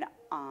grown.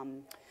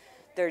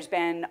 There's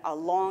been a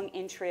long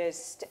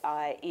interest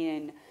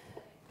in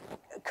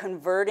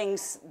converting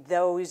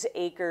those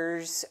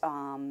acres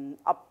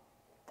up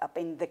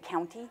in the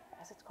county,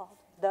 as it's called,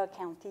 the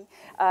county,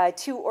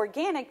 to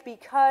organic,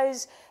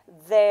 because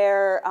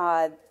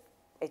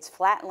it's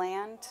flat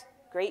land,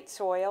 great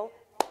soil,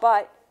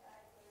 but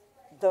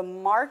the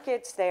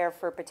markets there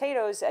for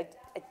potatoes, I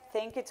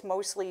think it's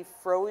mostly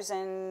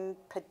frozen,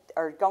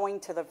 or going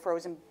to the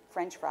frozen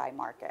French fry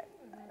market.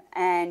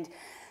 And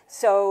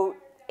so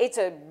it's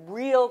a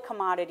real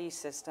commodity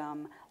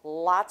system,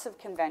 lots of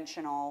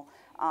conventional.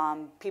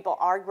 People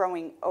are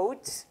growing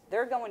oats.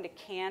 They're going to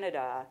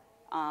Canada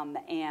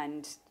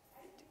and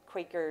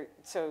Quaker,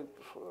 so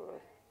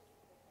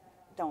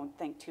don't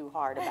think too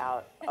hard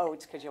about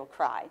oats because you'll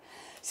cry.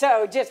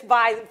 So just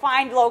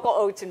find local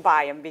oats and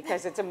buy them,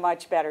 because it's a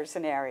much better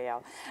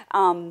scenario.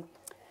 So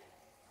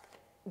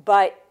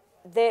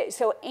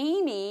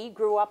Amy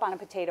grew up on a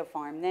potato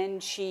farm. Then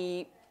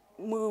she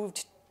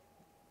lives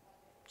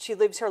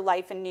her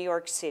life in New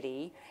York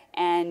City.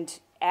 And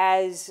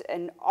as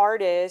an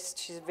artist,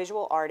 she's a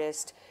visual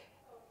artist,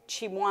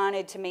 she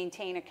wanted to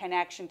maintain a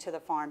connection to the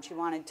farm. She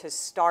wanted to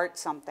start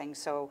something.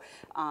 So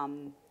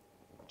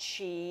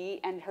she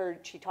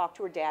talked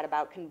to her dad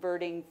about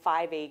converting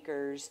 5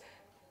 acres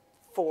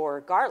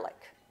for garlic,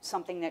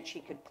 something that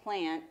she could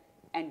plant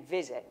and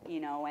visit,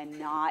 and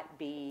not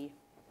be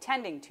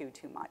tending to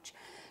too much.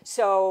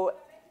 So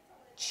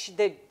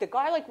the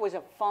garlic was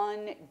a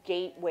fun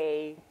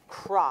gateway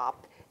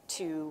crop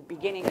to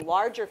beginning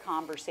larger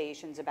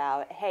conversations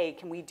about, hey,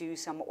 can we do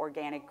some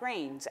organic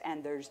grains?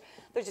 And there's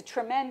a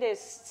tremendous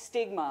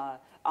stigma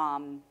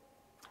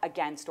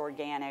against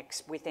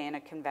organics within a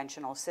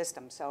conventional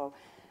system. So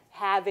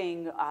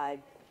having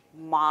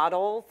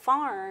model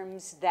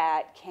farms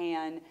that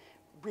can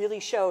really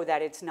show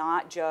that it's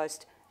not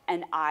just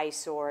an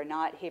eyesore,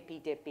 not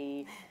hippy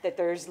dippy, that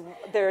there's,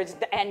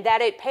 and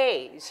that it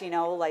pays, you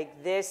know,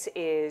 like this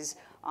is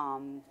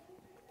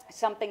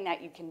something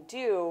that you can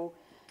do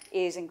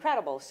is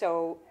incredible.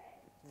 So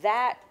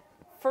that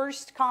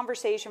first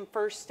conversation,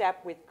 first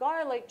step with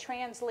garlic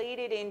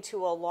translated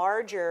into a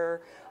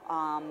larger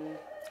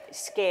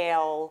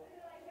scale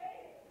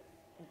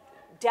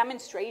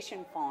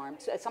demonstration farm.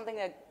 So it's something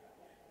that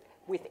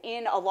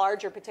within a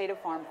larger potato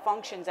farm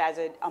functions as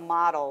a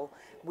model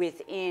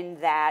within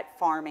that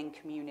farming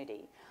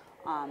community.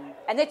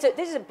 And this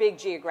is a big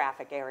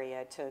geographic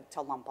area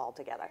to lump all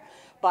together.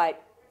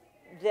 But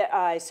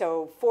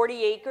so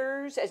 40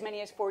 acres, as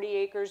many as 40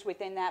 acres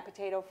within that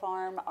potato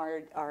farm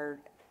are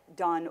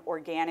done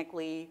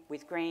organically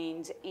with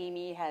grains.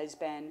 Amy has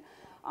been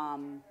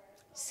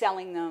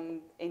selling them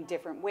in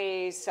different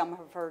ways. Some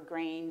of her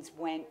grains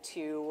went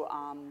to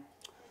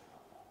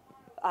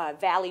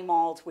Valley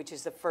Malt, which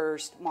is the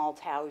first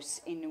malt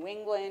house in New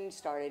England,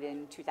 started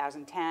in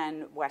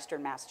 2010,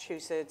 Western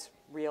Massachusetts,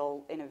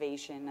 real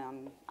innovation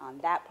on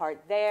that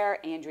part there.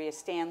 Andrea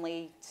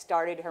Stanley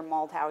started her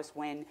malt house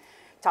when,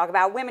 talk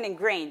about women in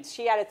grains,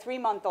 she had a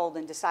 3-month-old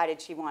and decided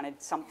she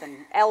wanted something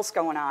else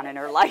going on in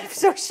her life,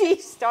 so she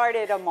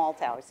started a malt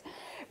house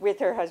with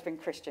her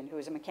husband Christian, who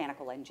is a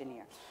mechanical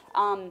engineer.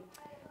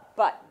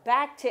 But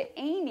back to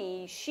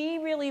Amy, she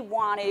really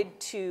wanted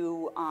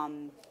to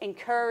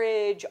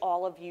encourage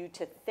all of you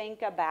to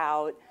think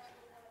about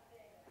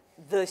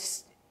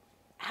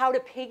how to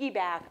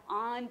piggyback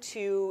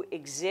onto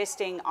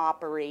existing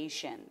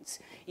operations.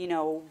 You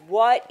know,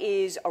 what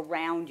is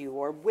around you,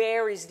 or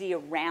where is the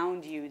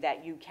around you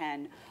that you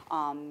can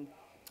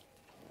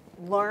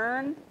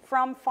learn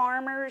from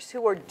farmers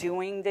who are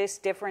doing this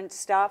different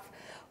stuff,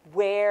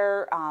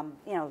 where,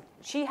 you know,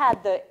 she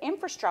had the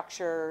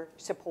infrastructure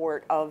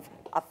support of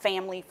a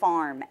family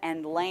farm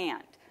and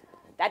land.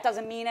 That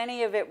doesn't mean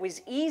any of it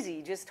was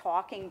easy, just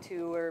talking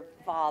to her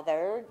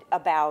father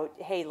about,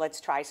 hey,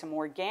 let's try some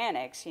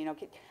organics. You know,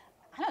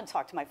 I don't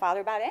talk to my father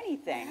about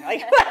anything.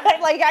 Like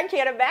I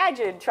can't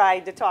imagine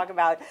trying to talk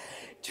about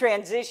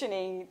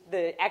transitioning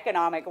the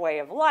economic way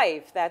of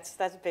life. That's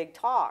big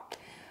talk.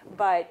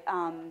 But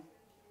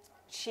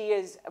she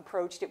has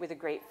approached it with a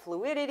great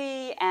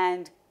fluidity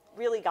and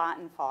really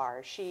gotten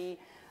far. She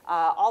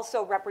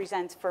also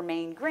represents for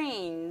Maine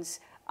Grains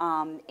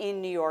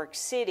in New York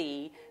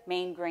City.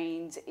 Maine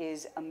Grains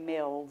is a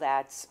mill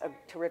that's a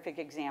terrific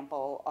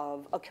example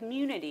of a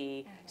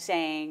community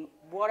saying,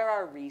 what are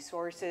our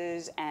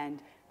resources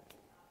and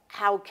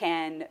how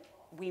can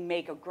we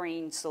make a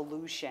grain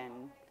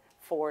solution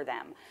for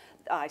them?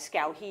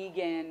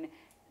 Skowhegan,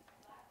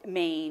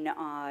 Maine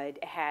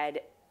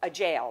had a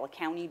jail, a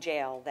county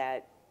jail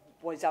that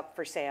was up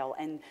for sale,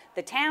 and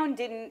the town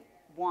didn't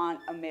want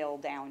a mill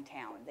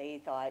downtown.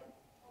 They thought,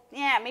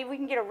 yeah, maybe we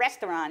can get a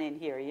restaurant in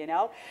here, you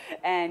know?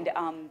 And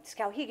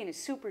Skowhegan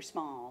is super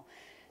small.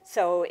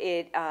 So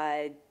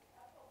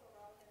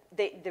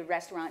the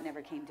restaurant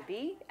never came to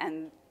be,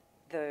 and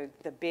the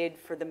bid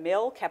for the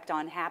mill kept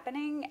on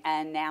happening,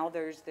 and now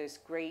there's this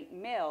great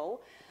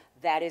mill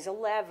that is a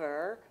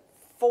lever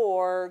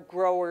for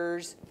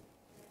growers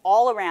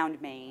all around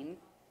Maine,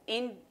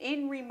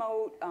 in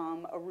remote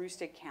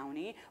Aroostook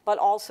County, but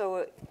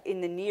also in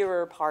the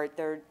nearer part.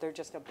 They're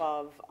just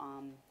above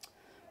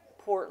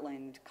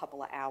Portland, a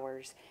couple of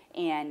hours,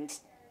 and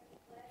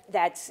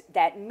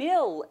that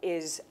mill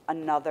is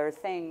another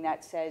thing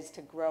that says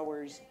to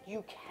growers,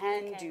 you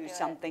can do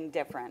something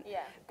different,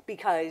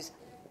 because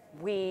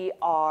we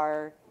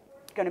are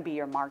going to be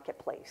your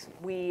marketplace.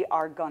 We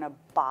are going to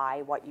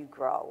buy what you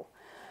grow.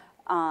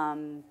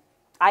 They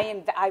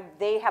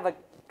have a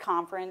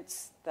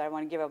conference that I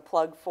want to give a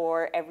plug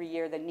for every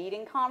year. The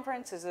Kneading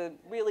Conference is a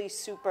really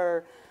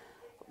super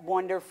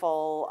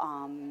wonderful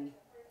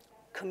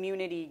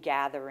community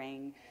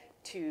gathering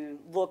to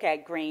look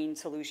at grain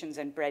solutions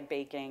and bread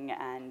baking.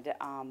 And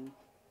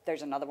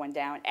there's another one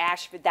down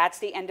Asheville. That's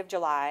the end of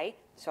July,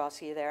 so I'll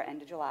see you there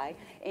end of July.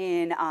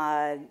 In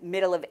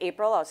middle of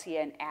April, I'll see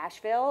you in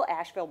Asheville.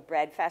 Asheville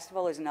Bread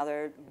Festival is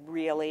another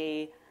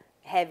really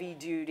heavy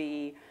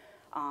duty.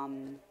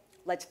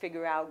 Let's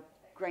figure out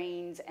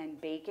grains and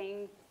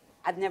baking.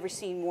 I've never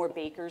seen more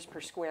bakers per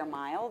square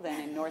mile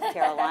than in North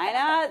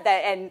Carolina,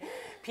 and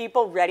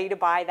people ready to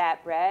buy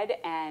that bread,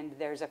 and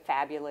there's a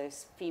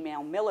fabulous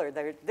female miller.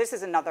 This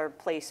is another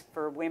place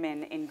for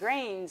women in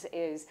grains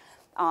is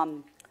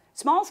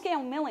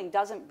small-scale milling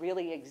doesn't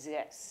really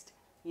exist.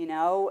 You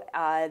know,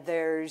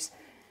 there's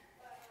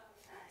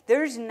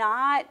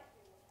not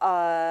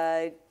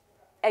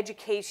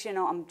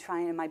educational,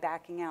 am I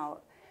backing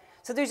out?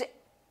 So there's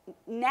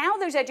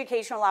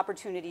educational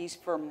opportunities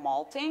for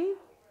malting,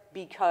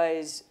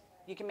 because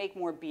you can make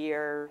more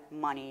beer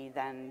money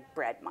than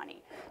bread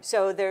money.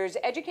 So there's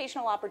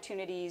educational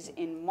opportunities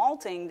in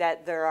malting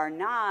that there are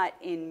not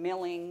in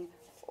milling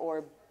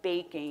or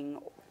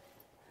baking.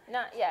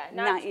 Not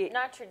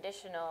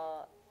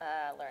traditional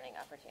learning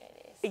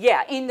opportunities.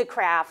 Yeah, in the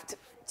craft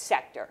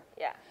sector.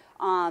 Yeah.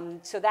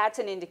 So that's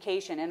an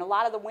indication. And a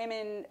lot of the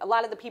women, a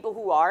lot of the people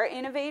who are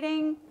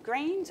innovating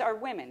grains are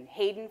women.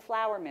 Hayden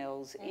Flour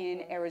Mills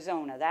in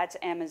Arizona, that's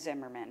Emma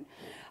Zimmerman,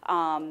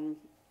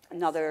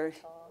 another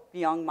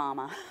young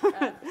mama.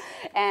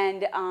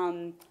 And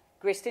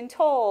Gristin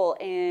Toll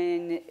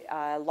in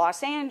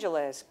Los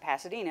Angeles,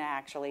 Pasadena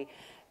actually,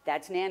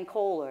 that's Nan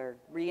Kohler,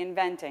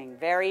 reinventing,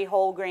 very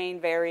whole grain,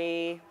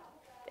 very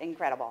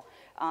incredible.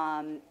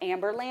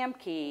 Amber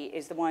Lamke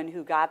is the one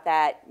who got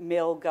that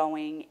mill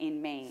going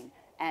in Maine.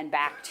 And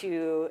back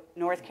to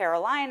North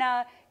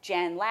Carolina,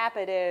 Jen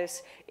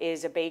Lapidus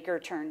is a baker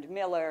turned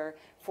miller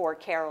for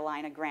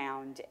Carolina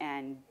Ground,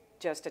 and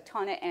just a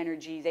ton of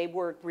energy. They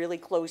work really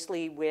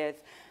closely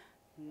with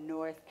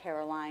North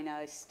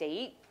Carolina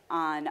State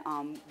on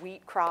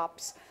wheat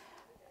crops,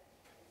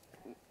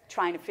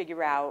 trying to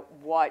figure out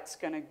what's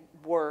going to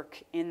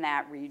work in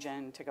that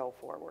region to go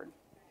forward.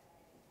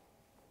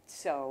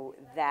 So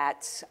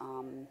that's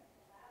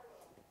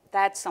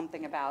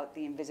something about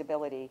the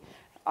invisibility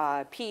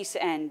piece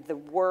and the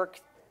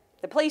work,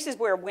 the places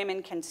where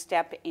women can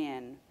step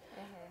in.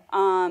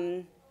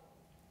 Any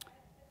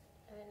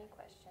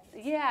questions?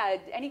 Yeah,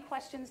 any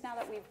questions now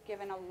that we've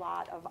given a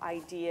lot of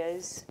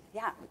ideas?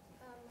 Yeah.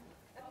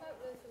 I'm not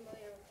really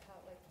familiar with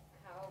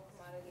how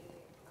commodity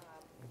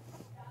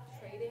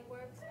trading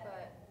works,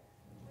 but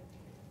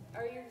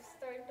are you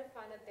starting to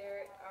find that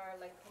there are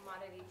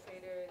commodity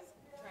traders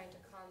trying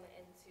to come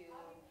into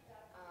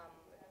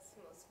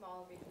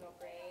small regional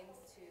grains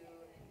to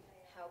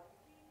help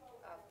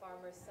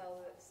farmers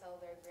sell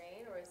their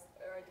grain, or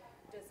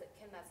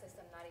can that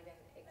system not even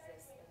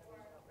exist in the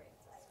regional grain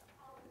system?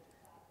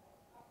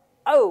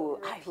 Oh,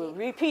 I will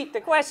repeat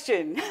the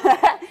question.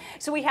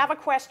 So we have a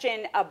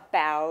question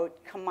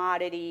about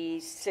commodity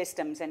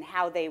systems and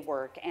how they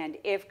work, and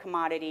if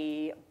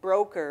commodity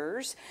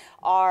brokers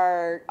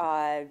are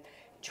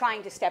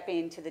trying to step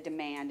into the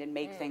demand and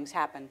make things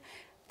happen.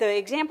 The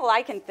example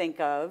I can think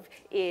of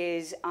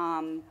is,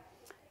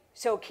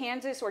 so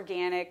Kansas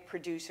Organic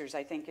Producers,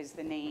 I think, is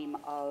the name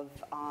of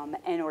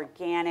an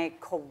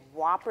organic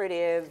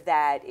cooperative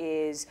that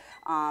is,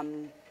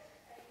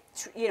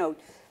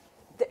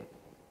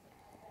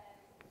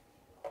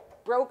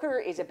 broker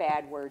is a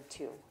bad word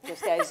too,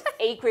 just as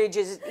acreage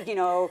is,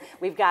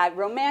 we've got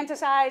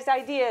romanticized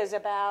ideas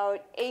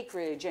about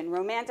acreage and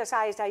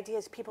romanticized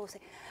ideas. People say,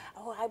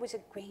 oh, I was a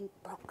grain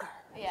broker.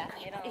 Yeah,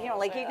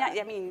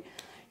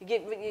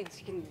 you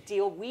can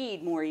deal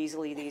weed more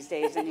easily these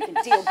days than you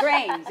can deal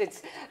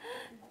grains.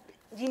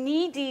 You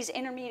need these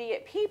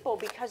intermediate people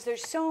because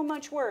there's so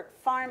much work,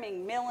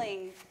 farming,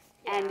 milling,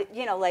 and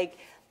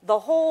the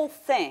whole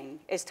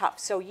thing is tough.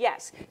 So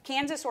yes,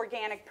 Kansas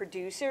Organic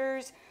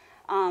Producers,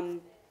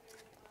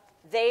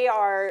 they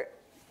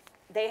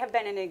have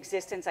been in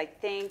existence, I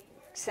think,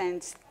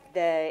 since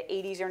the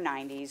 80s or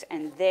 90s,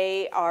 and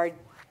they are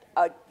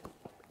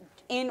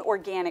in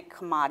organic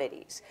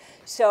commodities.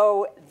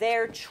 So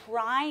they're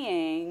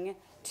trying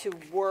to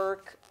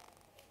work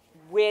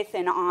with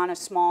and on a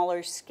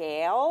smaller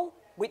scale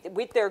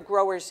with their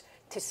growers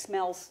to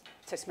sell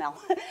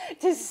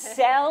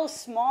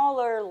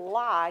smaller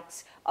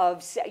lots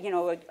of,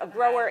 a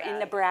grower in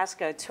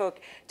Nebraska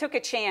took a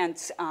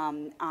chance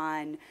on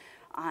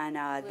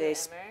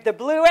the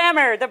blue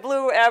emmer.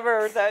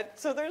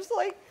 So there's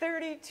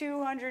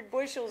 3,200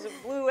 bushels of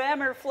blue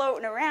emmer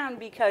floating around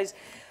because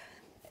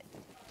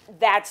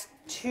that's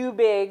too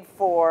big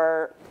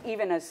for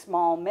even a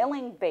small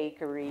milling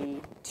bakery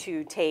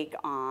to take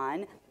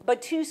on, but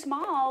too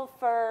small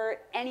for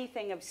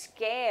anything of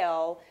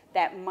scale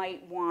that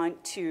might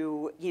want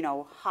to,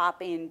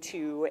 hop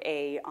into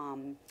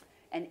an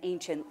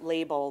ancient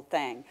label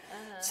thing.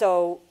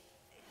 So,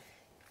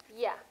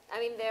 yeah,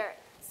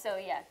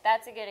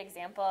 that's a good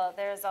example.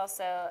 There's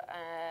also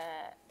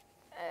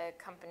a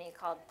company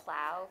called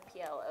Plow,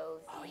 Plovgh,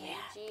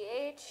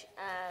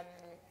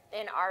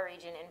 in our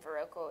region in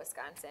Viroqua,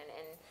 Wisconsin,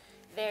 and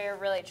they're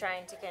really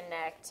trying to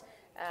connect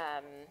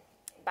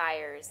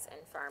buyers and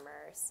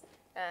farmers.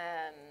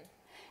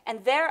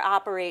 And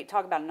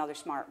talk about another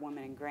smart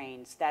woman in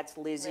grains. That's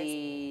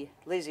Lizzie,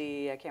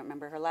 I can't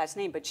remember her last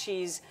name, but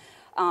she's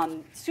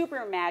super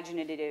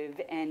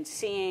imaginative and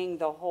seeing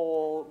the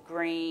whole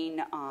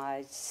grain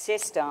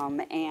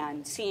system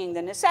and seeing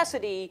the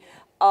necessity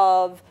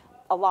of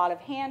a lot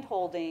of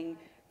hand-holding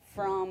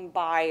from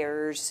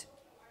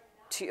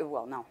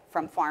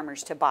from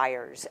farmers to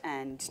buyers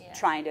and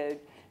trying to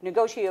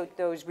negotiate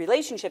those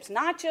relationships,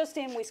 not just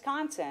in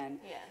Wisconsin.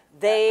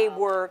 They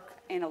work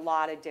in a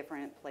lot of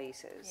different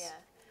places. Yeah,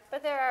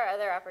 but there are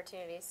other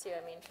opportunities too.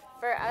 I mean,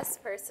 for us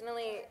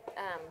personally,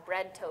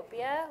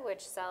 Breadtopia,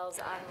 which sells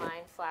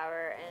online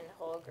flour and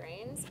whole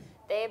grains,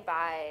 they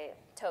buy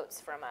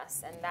totes from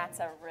us, and that's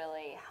a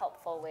really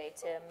helpful way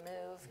to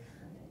move,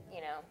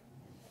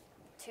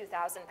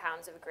 2,000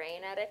 pounds of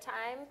grain at a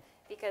time,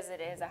 because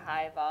it is a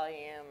high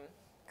volume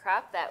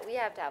crop that we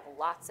have to have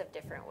lots of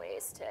different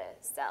ways to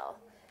sell.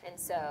 And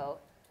so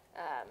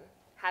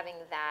having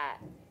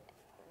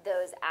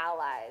those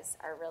allies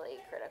are really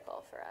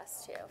critical for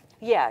us too.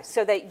 Yeah,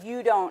 so that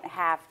you don't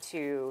have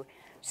to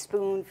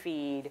spoon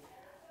feed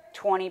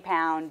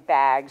 20-pound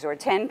bags or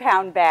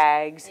 10-pound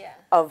bags Yeah.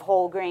 of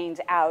whole grains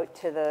out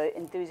to the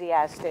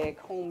enthusiastic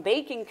home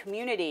baking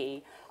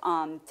community.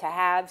 To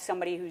have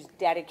somebody who's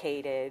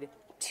dedicated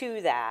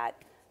to that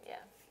Yeah.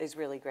 is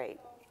really great.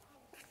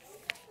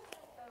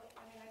 So,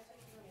 I mean, I took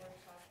the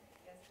workshop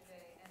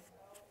yesterday, and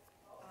I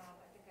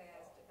think I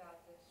asked about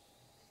this,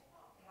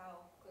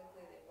 how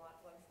quickly they want,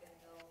 once they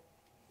mill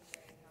the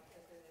grain, how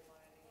quickly they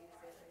wanted to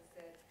use it. They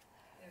said,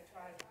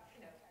 try,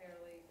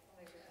 fairly,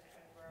 like within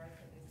 24 hours,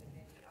 so they said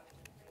maybe up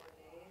to 4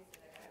 days,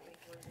 and then wait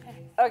 4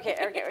 days. Okay.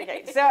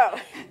 So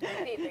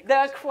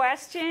the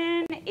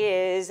question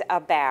is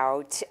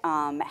about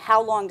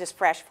how long does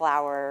fresh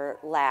flour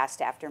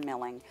last after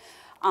milling?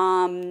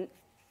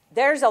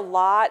 There's a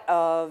lot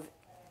of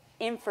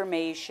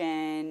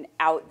information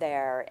out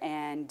there,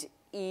 and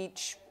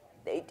each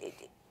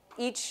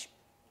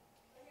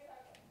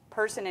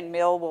person and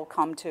mill will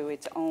come to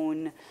its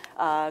own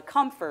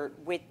comfort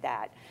with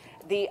that.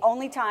 The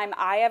only time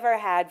I ever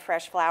had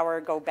fresh flour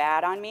go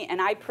bad on me,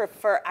 and I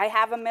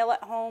have a mill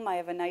at home, I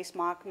have a nice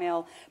mock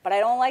mill, but I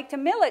don't like to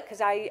mill it because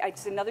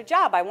it's another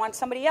job. I want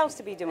somebody else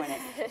to be doing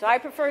it. So I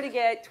prefer to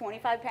get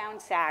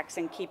 25-pound sacks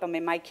and keep them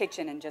in my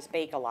kitchen and just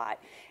bake a lot.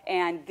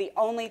 And the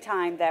only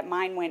time that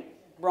mine went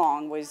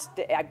wrong was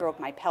I broke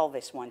my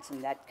pelvis once,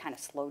 and that kind of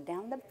slowed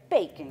down the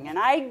baking. And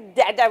I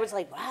was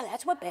like, wow,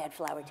 that's what bad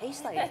flour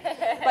tastes like.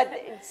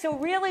 But so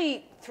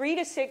really, 3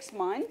 to 6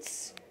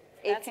 months,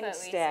 it That's can what we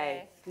stay.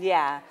 say.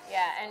 Yeah.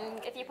 Yeah, and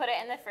if you put it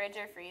in the fridge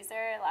or freezer,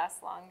 it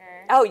lasts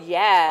longer. Oh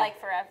yeah.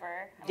 Like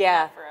forever. I mean,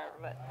 Yeah. Not forever,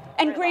 but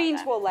And for grains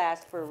longer. will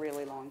last for a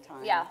really long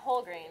time. Yeah,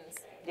 whole grains.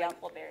 Yep. Like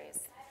whole berries.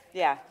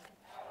 Yeah.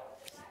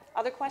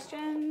 Other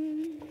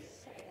questions?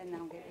 And then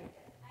I'll get you.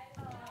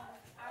 I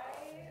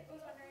was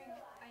wondering,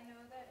 I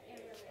know that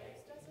Amber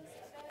Waves does this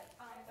a bit,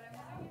 but I'm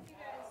wondering if you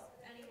guys,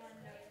 anyone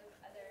knows of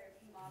other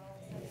models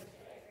that have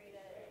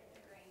integrated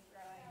grain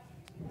growing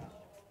into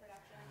vegetable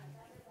production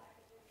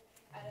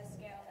at a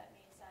scale that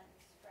made sense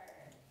for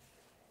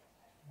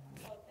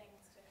both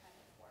things to kind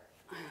of work.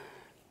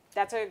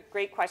 That's a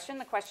great question.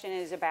 The question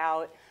is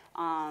about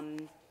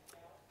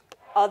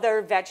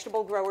other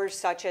vegetable growers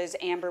such as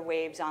Amber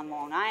Waves on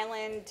Long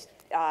Island,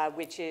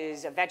 which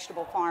is a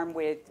vegetable farm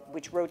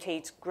which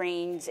rotates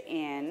grains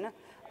in.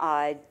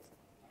 Are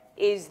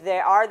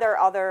there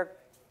other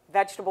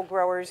vegetable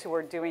growers who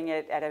are doing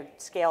it at a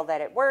scale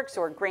that it works,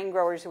 or grain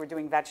growers who are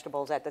doing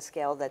vegetables at the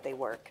scale that they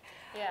work?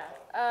 Yeah.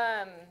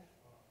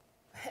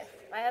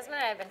 My husband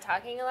and I have been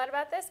talking a lot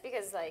about this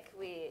because,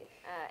 we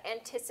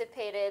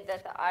anticipated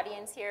that the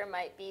audience here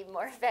might be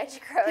more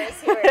veg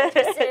growers who are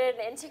interested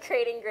in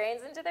integrating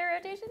grains into their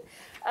rotation.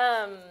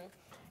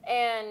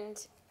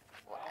 And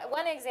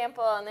one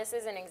example, and this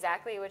isn't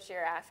exactly what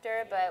you're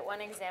after, but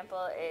one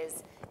example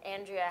is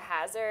Andrea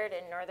Hazard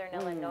in Northern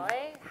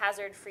Illinois,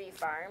 Hazard Free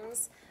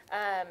Farms.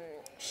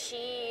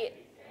 She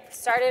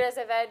started as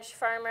a veg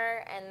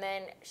farmer, and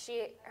then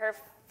her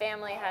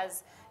family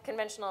has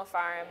conventional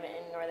farm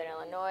in Northern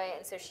Illinois,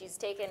 and so she's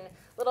taken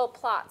little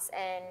plots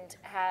and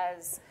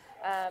has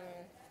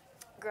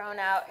grown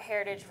out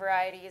heritage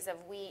varieties of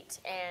wheat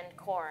and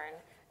corn.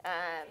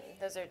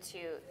 Those are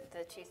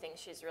the two things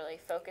she's really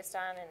focused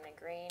on in the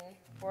grain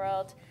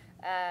world.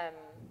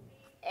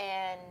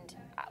 And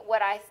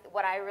what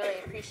I really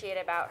appreciate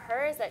about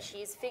her is that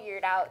she's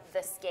figured out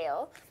the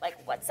scale,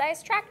 like what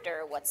size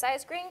tractor, what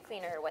size grain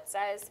cleaner, what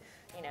size,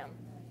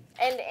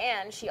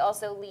 and she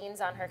also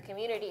leans on her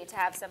community to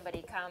have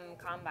somebody come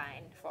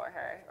combine for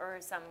her,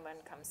 or someone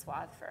come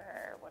swath for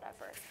her, or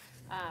whatever.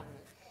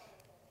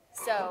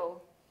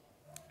 So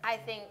I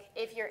think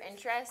if you're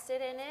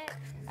interested in it,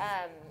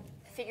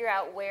 figure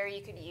out where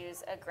you could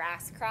use a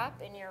grass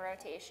crop in your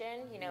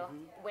rotation.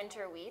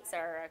 Winter wheats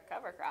are a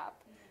cover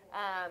crop.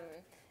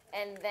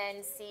 And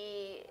then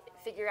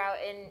figure out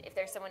if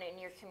there's someone in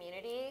your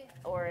community,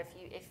 or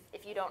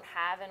if you don't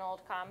have an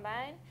old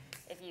combine,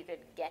 if you could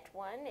get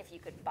one, if you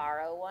could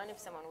borrow one, if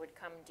someone would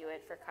come do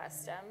it for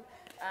custom.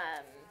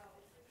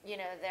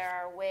 There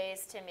are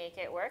ways to make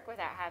it work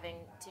without having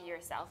to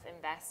yourself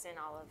invest in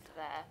all of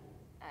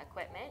the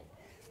equipment.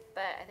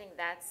 But I think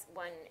that's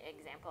one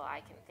example I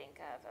can think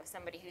of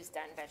somebody who's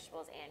done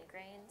vegetables and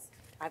grains.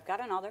 I've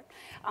got another.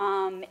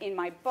 In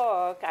my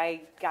book,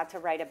 I got to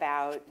write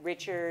about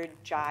Richard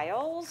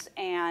Giles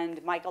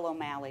and Michael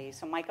O'Malley.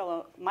 So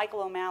Michael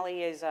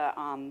O'Malley is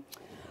a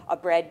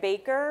bread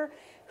baker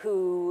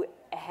who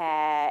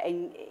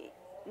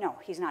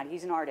he's not.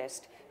 He's an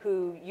artist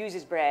who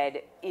uses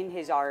bread in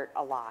his art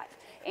a lot.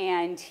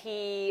 And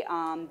he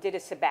did a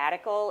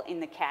sabbatical in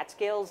the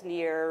Catskills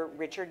near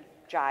Richard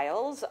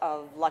Giles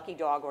of Lucky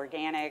Dog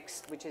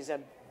Organics, which is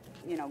a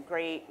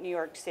great New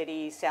York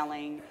City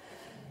selling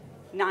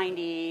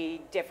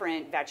 90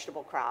 different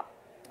vegetable crop.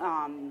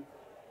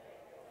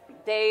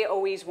 They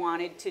always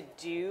wanted to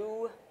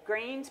do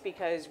grains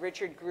because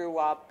Richard grew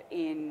up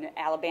in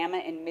Alabama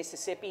and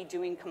Mississippi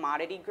doing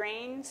commodity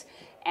grains,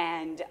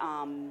 and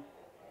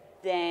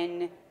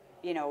then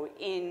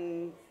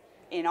in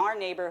in our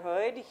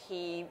neighborhood,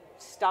 he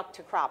stuck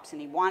to crops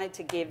and he wanted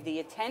to give the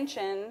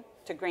attention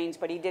to grains,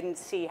 but he didn't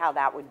see how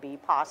that would be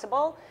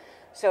possible.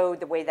 So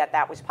the way that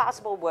that was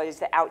possible was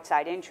the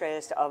outside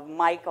interest of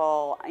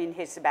Michael in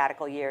his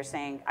sabbatical year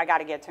saying, I got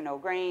to get to know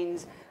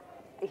grains.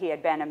 He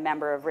had been a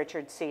member of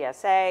Richard's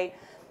CSA,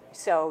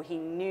 so he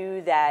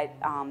knew that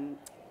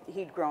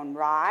he'd grown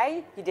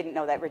rye. He didn't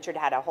know that Richard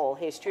had a whole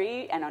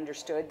history and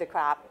understood the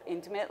crop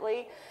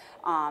intimately.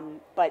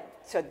 But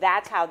so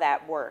that's how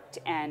that worked.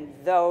 And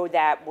though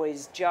that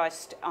was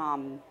just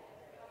an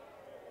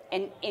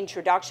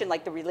introduction,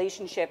 like the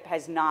relationship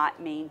has not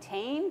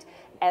maintained,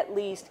 at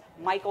least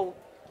Michael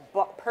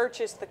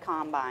purchased the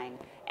combine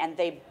and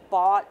they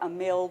bought a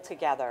mill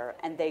together.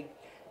 And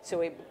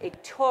so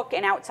it took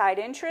an outside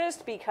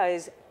interest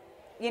because,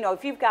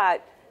 if you've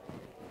got,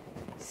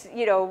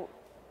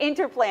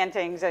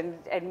 interplantings and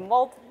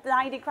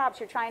 90 crops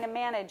you're trying to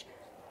manage,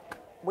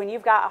 when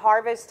you've got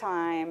harvest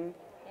time,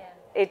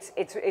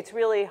 it's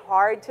really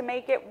hard to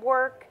make it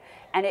work.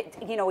 And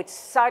it's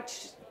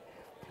such,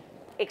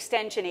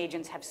 extension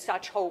agents have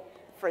such hope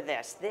for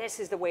this. This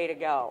is the way to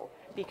go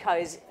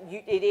because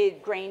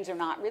grains are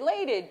not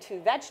related to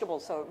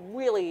vegetables, so it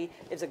really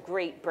is a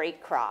great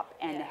break crop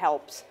and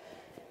helps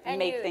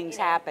make things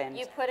happen.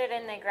 You put it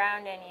in the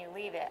ground and you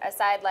leave it.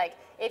 Aside, like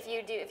if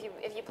you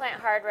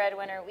plant hard red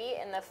winter wheat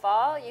in the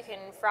fall, you can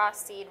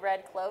frost seed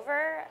red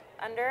clover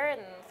under in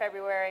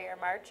February or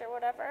March or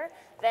whatever.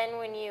 Then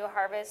when you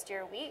harvest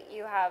your wheat,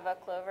 you have a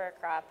clover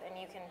crop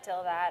and you can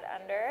till that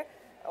under,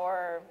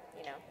 or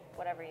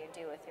whatever you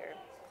do with your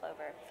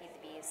clover, feed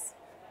the bees.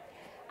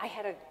 I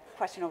had a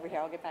question over here.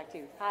 I'll get back to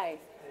you. Hi. Hey,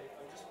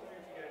 I'm just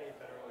wondering if you got any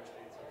federal or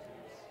state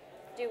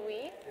subsidies. Do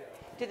we?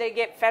 Yeah. Do they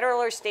get federal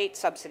or state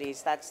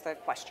subsidies? That's the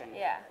question.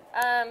 Yeah.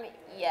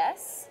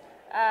 Yes.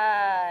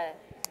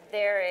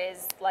 There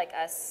is like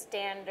a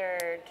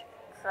standard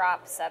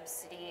crop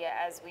subsidy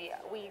as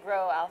we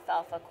grow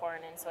alfalfa,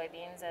 corn, and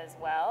soybeans as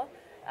well.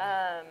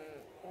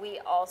 We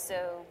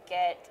also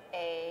get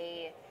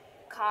a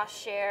cost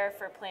share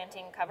for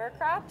planting cover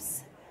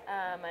crops.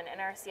 An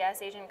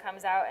NRCS agent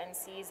comes out and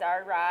sees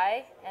our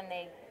rye, and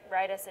they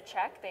write us a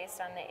check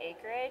based on the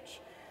acreage.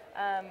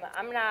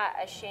 I'm not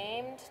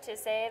ashamed to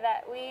say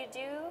that we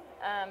do.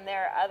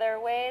 There are other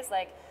ways,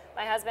 like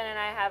my husband and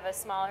I have a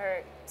small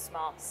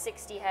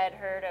 60 head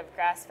herd of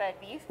grass-fed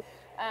beef,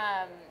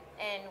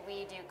 and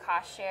we do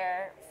cost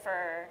share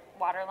for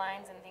water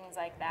lines and things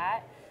like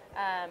that.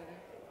 I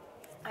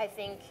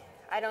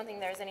don't think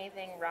there's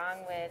anything wrong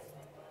with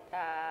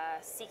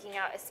seeking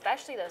out,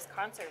 especially those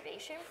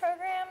conservation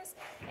programs.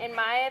 In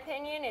my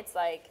opinion, it's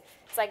like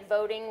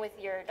voting with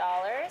your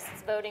dollars.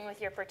 It's voting with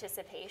your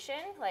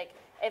participation. Like,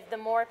 if the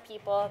more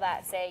people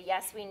that say,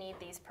 yes, we need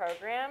these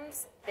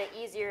programs, the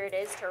easier it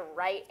is to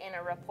write in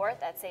a report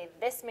that say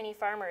this many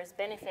farmers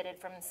benefited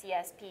from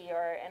CSP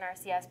or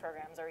NRCS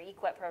programs or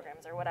EQIP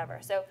programs or whatever.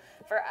 So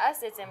for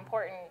us, it's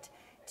important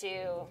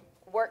to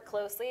work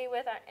closely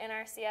with our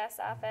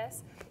NRCS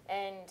office.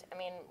 And I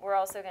mean, we're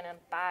also going to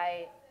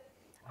buy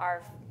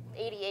our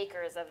 80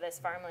 acres of this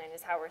farmland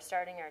is how we're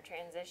starting our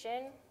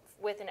transition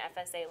with an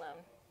FSA loan.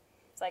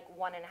 It's like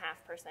 1.5%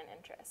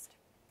 interest.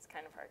 It's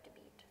kind of hard to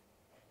beat,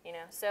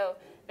 So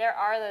there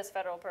are those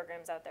federal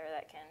programs out there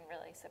that can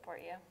really support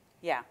you.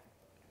 Yeah.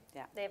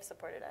 They have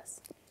supported us.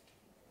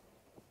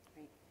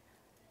 Great.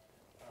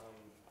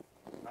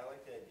 I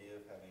like the idea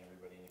of having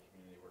everybody in the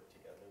community work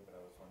together, but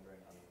I was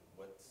wondering on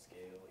what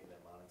scale, either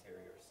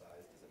monetary or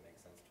size, does it make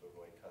sense to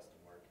avoid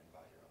custom work and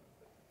buy your own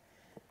equipment?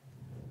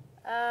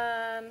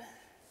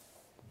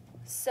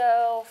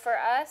 So for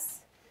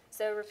us,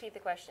 repeat the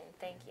question,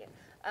 thank you.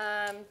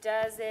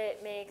 Does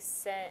it make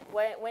sense,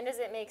 when does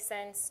it make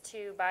sense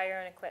to buy your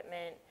own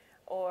equipment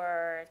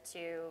or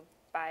to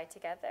buy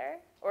together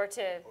or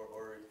to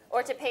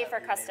pay for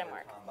custom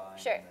work?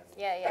 Sure,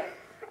 yeah.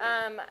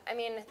 I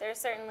mean, there's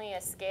certainly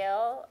a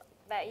scale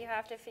that you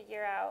have to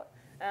figure out.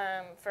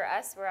 For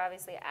us, we're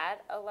obviously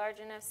at a large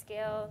enough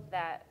scale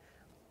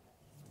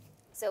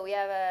so we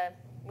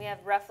have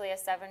roughly a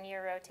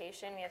 7-year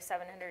rotation. We have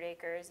 700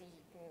 acres.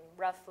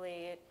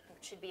 Roughly, it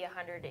should be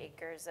 100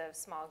 acres of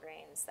small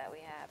grains that we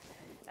have.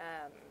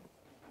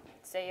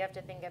 So you have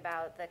to think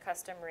about the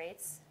custom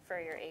rates for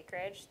your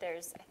acreage.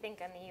 There's, I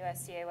think on the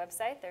USDA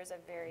website, there's a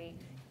very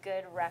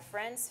good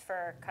reference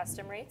for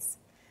custom rates.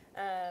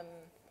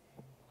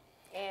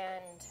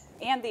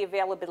 And the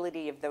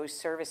availability of those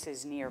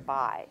services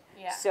nearby.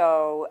 Yeah.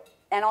 So,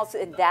 and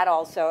that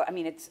also, I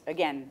mean, it's,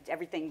 again,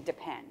 everything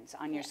depends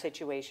on your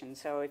situation.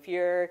 So if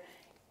you're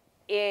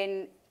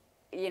in,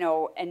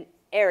 an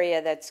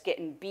area that's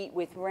getting beat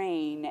with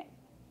rain,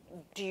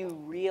 do you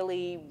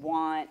really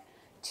want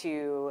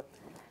to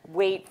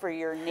wait for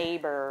your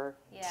neighbor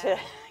to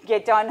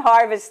get done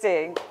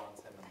harvesting?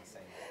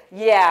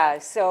 Yeah,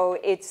 so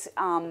it's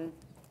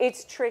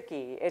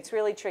tricky. It's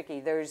really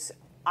tricky.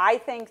 I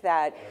think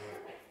that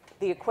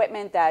the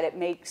equipment that it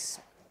makes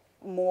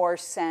more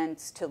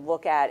sense to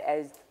look at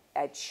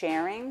at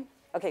sharing.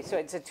 Okay, so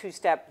it's a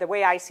two-step. The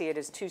way I see it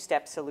is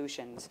two-step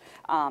solutions.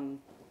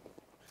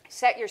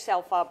 Set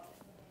yourself up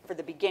for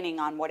the beginning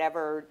on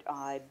whatever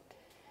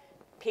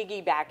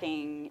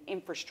piggybacking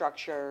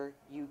infrastructure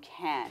you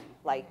can.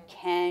 Like,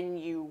 can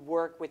you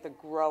work with a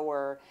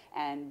grower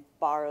and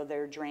borrow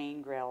their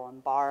drain grill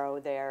and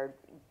borrow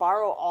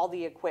all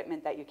the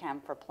equipment that you can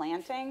for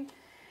planting?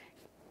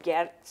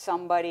 Get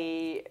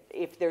somebody,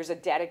 if there's a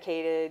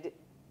dedicated,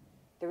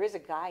 there is a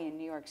guy in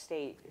New York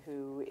State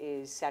who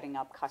is setting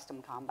up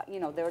custom combine. You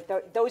know,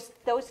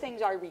 those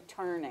things are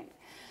returning.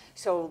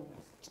 So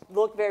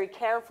look very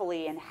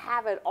carefully and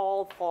have it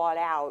all thought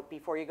out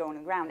before you go in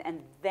the ground,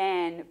 and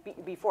then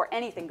before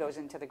anything goes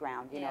into the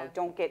ground. You know,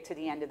 don't get to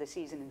the end of the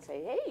season and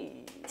say,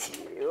 hey,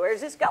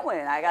 where's this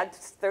going? I got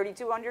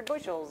 3,200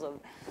 bushels of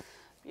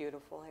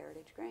beautiful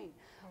heritage grain.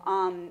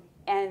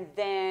 And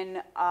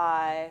then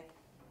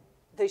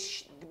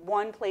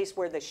one place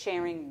where the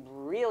sharing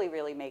really,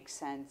 really makes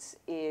sense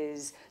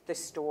is the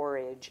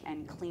storage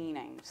and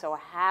cleaning. So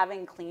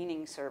having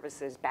cleaning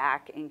services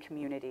back in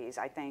communities,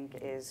 I think,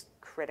 is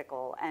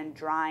critical, and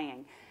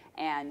drying,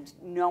 and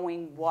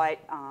knowing what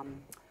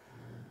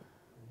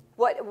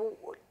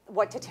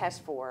to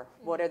test for,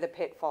 what are the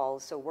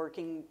pitfalls. So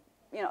working,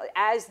 you know,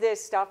 as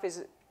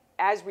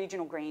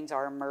regional grains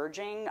are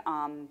emerging,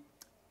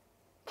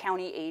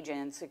 county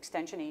agents,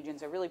 extension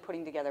agents are really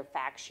putting together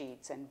fact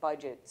sheets and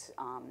budgets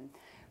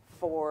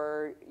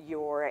for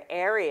your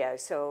area.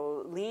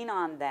 So lean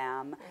on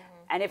them.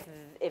 And if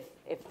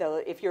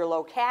your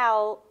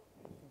locale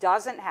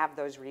doesn't have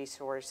those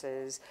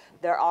resources,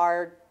 there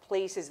are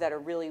places that are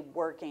really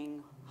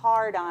working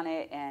hard on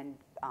it. And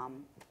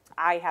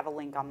I have a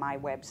link on my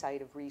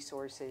website of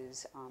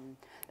resources.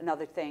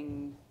 Another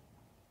thing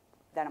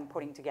that I'm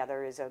putting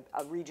together is a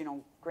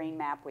regional grain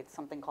map with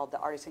something called the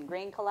Artisan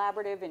Grain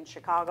Collaborative in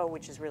Chicago,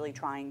 which is really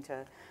trying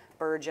to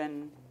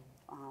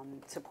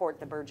support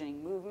the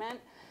burgeoning movement.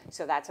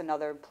 So that's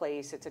another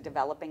place. It's a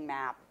developing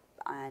map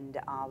and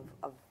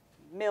of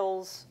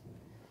mills,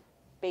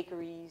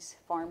 bakeries,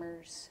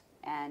 farmers,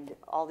 and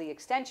all the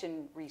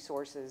extension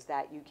resources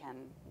that you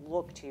can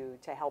look to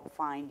help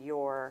find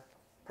your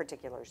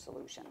particular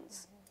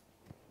solutions.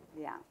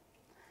 Yeah.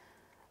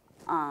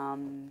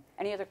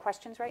 Any other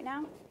questions right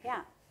now?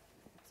 Yeah.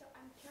 So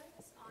I'm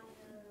curious on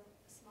the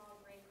small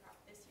grain crop.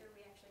 This year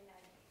we actually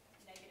had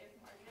negative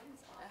margins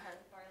on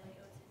barley,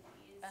 oats, and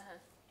peas, and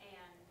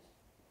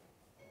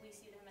we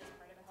see them as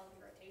part of a healthy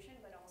rotation,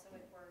 but also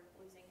if we're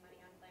losing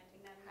money on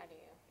planting them, How do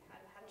you how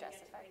do we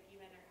justify? get to break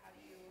even, or how do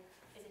you,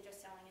 is it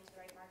just selling into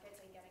the right markets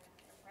and getting a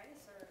higher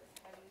price, or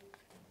how do you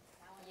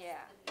balance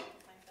the need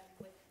to plant them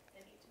with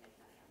the need to make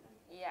money on them?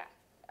 Yeah.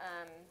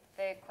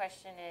 The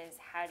question is,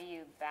 how do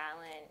you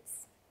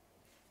balance,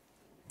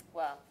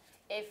 well,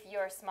 if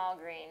your small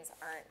grains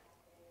aren't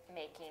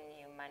making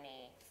you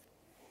money,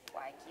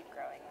 why keep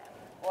growing them?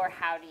 Or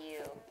how do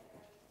you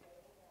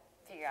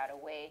figure out a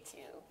way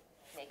to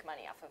make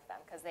money off of them?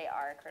 Because they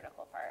are a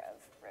critical part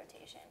of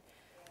rotation.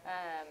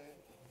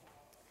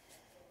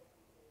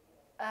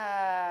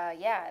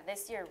 Yeah,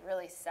 this year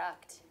really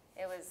sucked.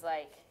 It was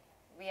like,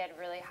 we had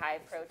really high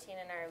protein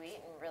in our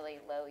wheat and really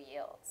low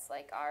yields.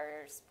 Like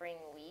our spring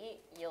wheat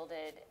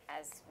yielded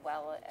as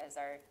well as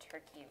our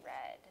turkey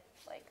red.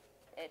 Like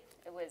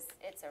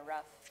it's a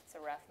rough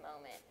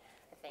moment,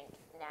 I think,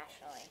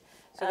 nationally.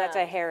 So that's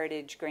a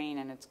heritage grain,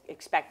 and it's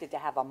expected to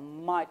have a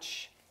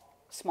much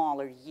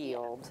smaller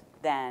yield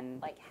than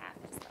like half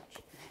as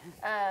much.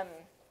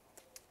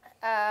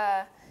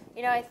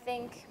 You know, I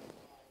think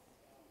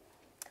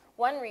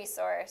one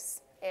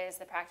resource is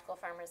the Practical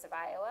Farmers of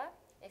Iowa.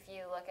 If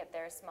you look at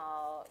their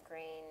small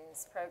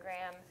grains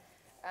program,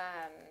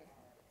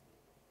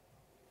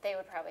 they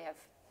would probably have,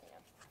 you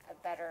know, a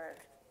better,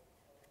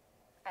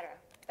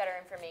 better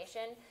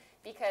information,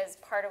 because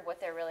part of what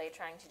they're really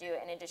trying to do,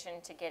 in addition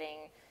to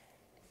getting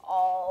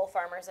all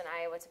farmers in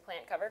Iowa to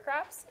plant cover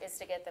crops, is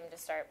to get them to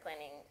start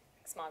planting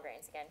small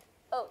grains again.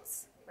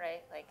 Oats,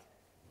 right? Like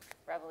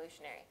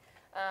revolutionary.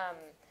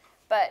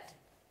 But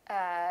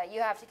you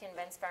have to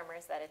convince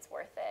farmers that it's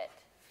worth it,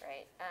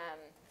 right?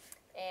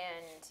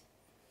 And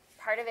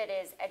part of it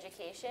is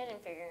education and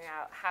figuring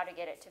out how to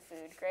get it to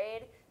food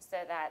grade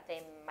so that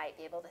they might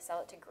be able to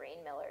sell it to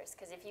grain millers.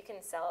 Because if you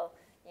can sell,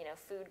 you know,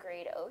 food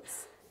grade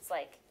oats, it's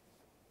like,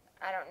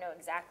 I don't know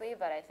exactly,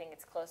 but I think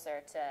it's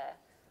closer to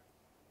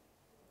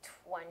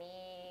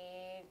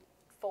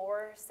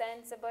 24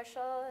 cents a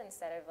bushel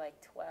instead of like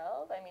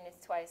 12. I mean,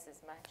 it's twice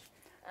as much.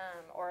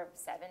 Or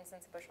 7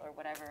 cents a bushel, or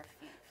whatever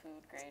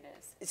food grade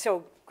is.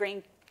 So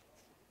grain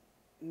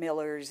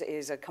millers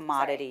is a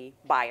commodity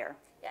buyer.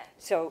 Yeah.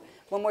 So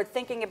when we're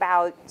thinking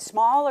about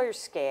smaller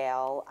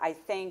scale, I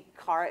think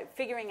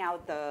figuring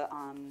out the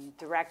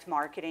direct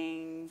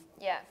marketing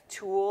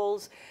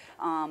tools,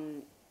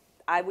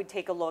 I would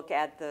take a look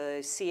at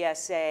the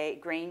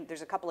CSA grain.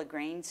 There's a couple of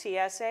grain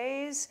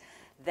CSAs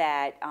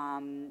that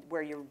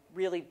where you're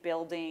really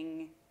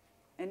building.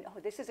 And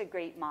this is a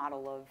great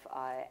model of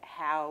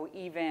how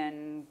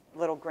even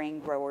little grain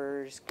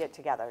growers get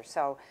together.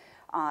 So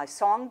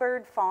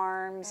Songbird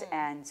Farms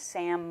and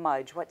Sam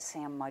Mudge. What's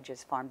Sam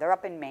Mudge's farm? They're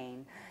up in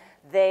Maine.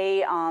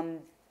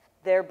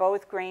 They're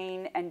both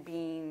grain and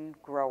bean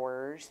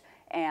growers,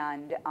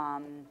 and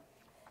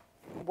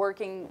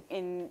working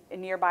in a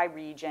nearby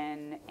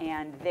region,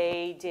 and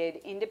they did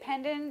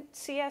independent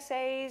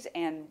CSAs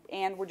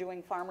and were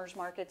doing farmers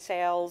market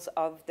sales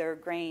of their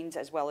grains,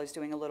 as well as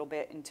doing a little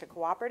bit into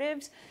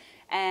cooperatives.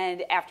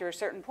 And after a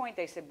certain point,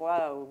 they said,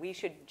 whoa, we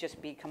should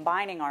just be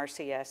combining our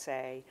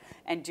CSA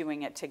and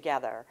doing it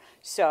together.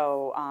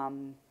 So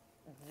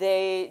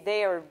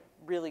they are a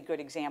really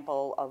good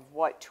example of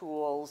what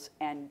tools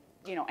and,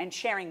 and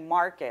sharing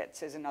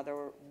markets is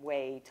another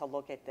way to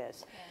look at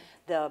this.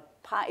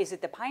 Is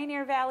it the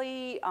Pioneer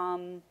Valley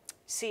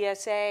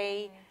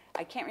CSA?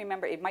 I can't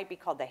remember. It might be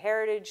called the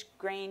Heritage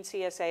Grain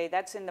CSA.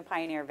 That's in the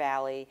Pioneer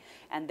Valley,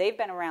 and they've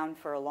been around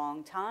for a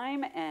long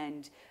time.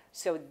 And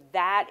so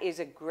that is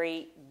a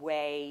great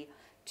way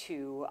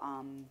to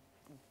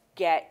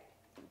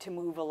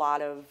move a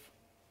lot of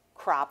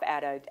crop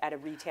at a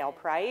retail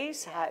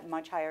price,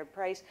 much higher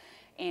price.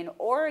 In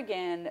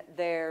Oregon,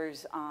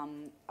 there's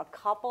a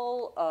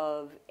couple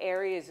of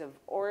areas of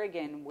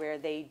Oregon where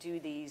they do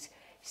these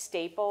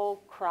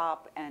staple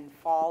crop and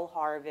fall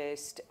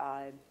harvest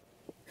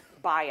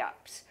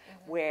buy-ups,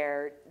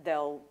 where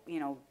they'll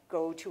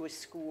go to a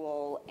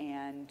school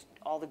and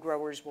all the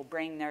growers will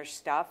bring their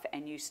stuff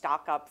and you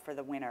stock up for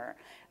the winter.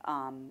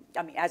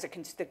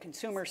 The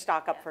consumer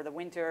stock up for the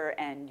winter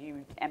and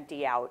you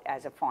empty out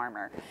as a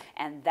farmer.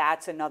 And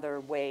that's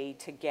another way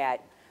to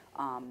get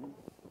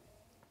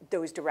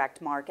those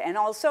direct market. And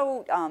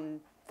also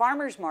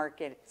farmers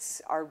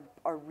markets are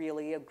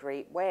really a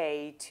great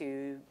way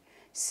to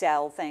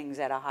sell things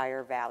at a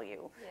higher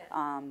value.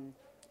 Yeah.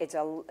 It's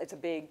a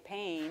big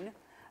pain,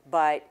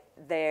 but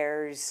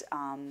there's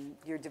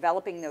you're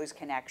developing those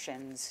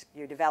connections.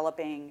 You're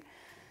developing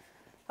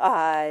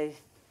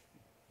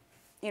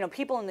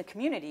people in the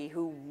community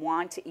who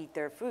want to eat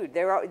their food.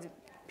 There are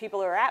people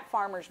who are at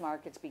farmers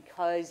markets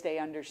because they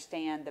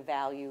understand the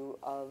value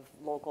of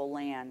local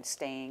land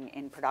staying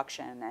in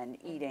production and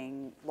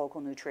eating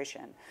local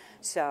nutrition.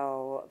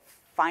 So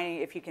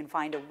if you can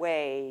find a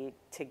way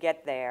to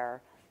get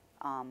there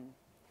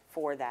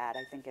for that,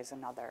 I think is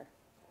another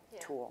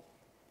tool.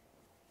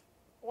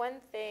 One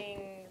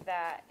thing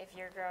that if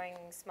you're growing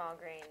small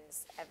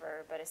grains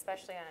ever, but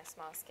especially on a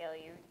small scale,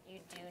 you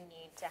do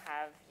need to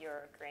have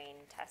your grain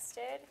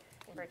tested,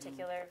 in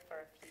particular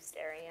for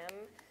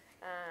Fusarium,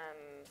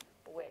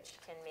 which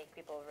can make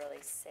people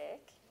really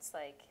sick. It's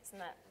like, isn't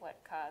that what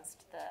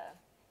caused the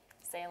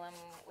Salem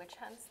witch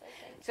hunts, I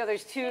think? So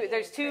there's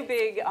two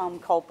big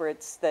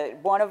culprits.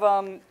 That one of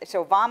them,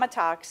 so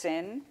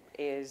vomitoxin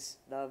is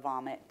the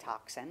vomit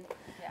toxin.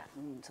 Yeah.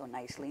 So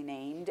nicely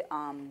named.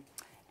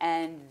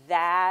 And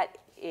that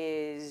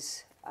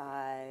is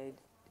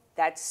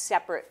that's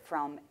separate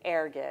from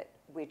ergot,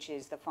 which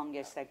is the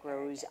fungus that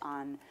grows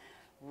on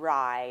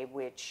rye,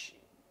 which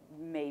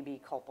may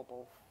be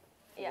culpable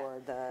for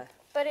the.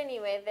 But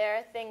anyway, there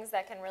are things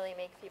that can really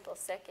make people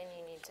sick, and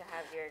you need to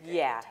have your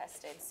grain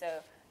tested. So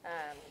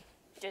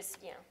just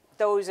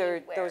Those are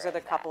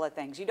the couple of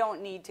things. You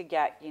don't need to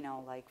get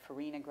like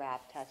farina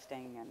graft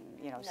testing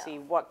and see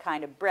what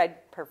kind of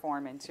bread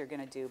performance you're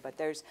going to do. But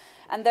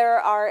there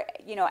are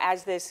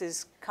as this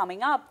is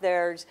coming up,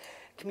 there's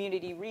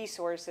community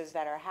resources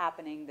that are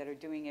happening that are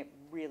doing it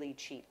really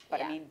cheap.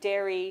 But I mean,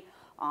 dairy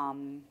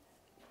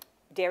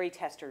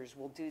testers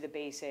will do the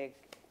basic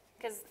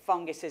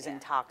funguses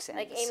and toxins.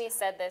 Like Amy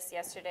said this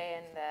yesterday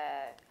in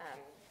the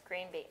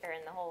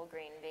in the whole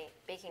grain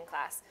baking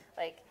class.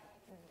 Like,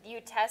 you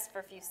test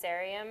for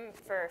Fusarium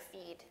for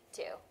feed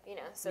too,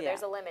 so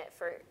there's a limit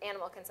for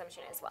animal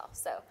consumption as well.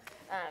 So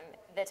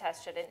the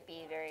test shouldn't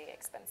be very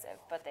expensive,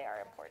 but they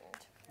are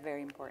important.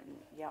 Very important,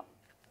 yep.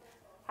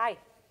 Hi.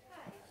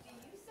 Do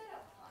you set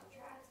up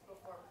contracts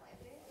before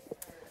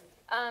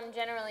planting?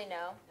 Generally,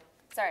 no.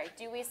 Sorry,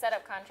 do we set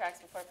up contracts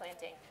before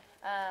planting?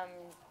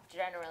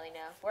 Generally,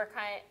 no.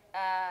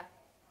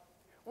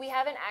 We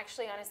haven't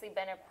actually honestly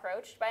been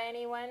approached by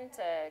anyone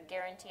to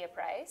guarantee a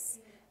price.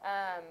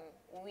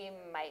 We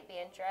might be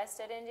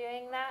interested in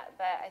doing that,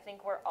 but I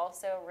think we're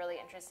also really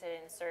interested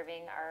in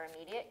serving our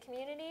immediate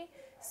community.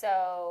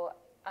 So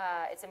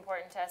it's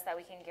important to us that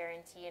we can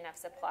guarantee enough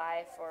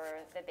supply for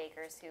the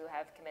bakers who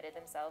have committed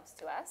themselves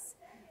to us.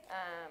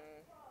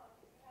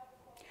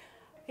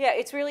 Yeah,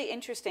 it's really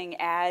interesting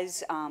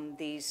as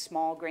these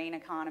small grain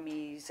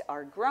economies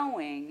are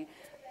growing.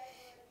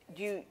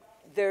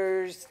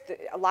 There's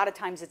a lot of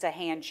times it's a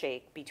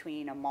handshake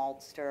between a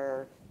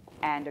maltster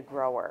and a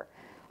grower.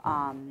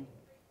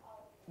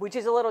 Which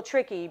is a little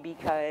tricky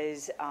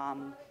because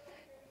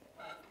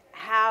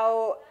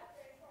how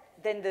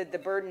then the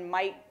burden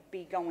might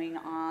be going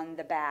on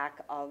the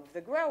back of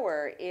the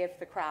grower if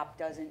the crop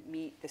doesn't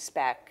meet the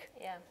spec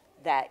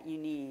that you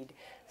need.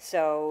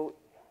 So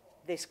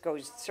this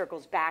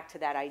circles back to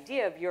that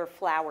idea of your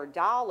flour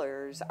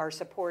dollars are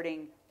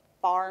supporting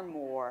far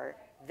more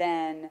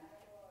than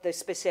the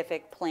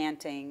specific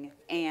planting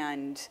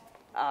and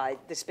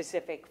the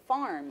specific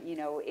farm.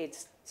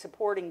 It's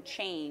supporting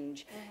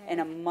change in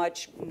a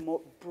much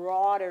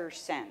broader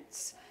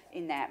sense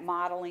in that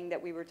modeling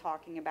that we were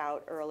talking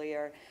about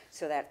earlier,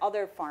 so that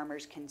other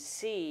farmers can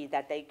see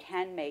that they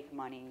can make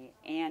money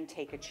and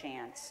take a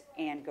chance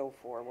and go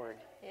forward.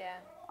 Yeah.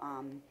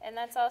 And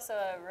that's also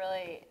a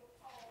really,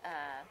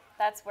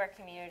 that's where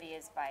community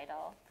is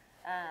vital.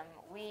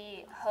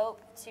 We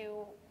hope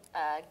to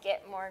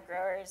get more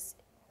growers,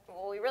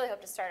 well, we really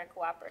hope to start a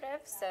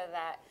cooperative so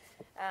that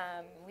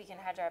we can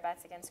hedge our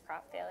bets against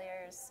crop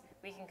failures.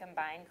 We can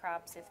combine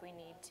crops if we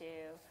need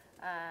to.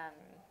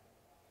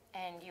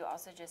 And you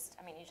also just,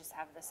 I mean, you just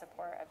have the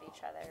support of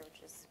each other,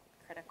 which is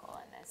critical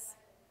in this.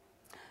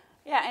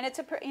 Yeah, and it's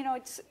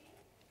it's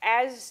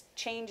as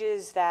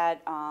changes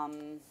that are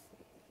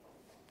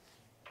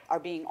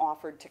being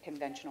offered to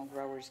conventional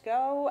growers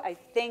go, I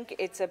think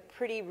it's a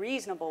pretty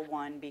reasonable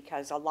one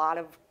because a lot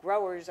of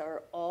growers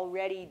are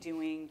already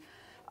doing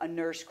a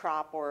nurse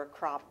crop or a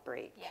crop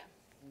break. Yeah.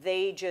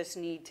 They just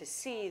need to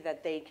see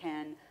that they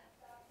can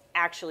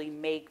actually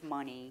make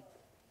money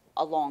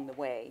along the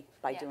way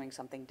by doing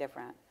something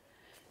different.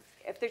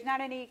 If there's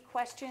not any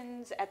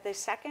questions at this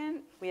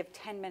second, we have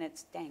 10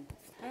 minutes. Dang.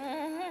 So you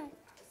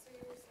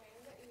were saying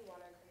that you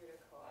want to create a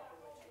co-op in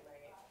which you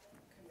might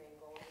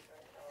commingle with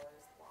different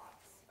growers'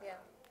 lots. Yeah.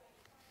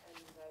 And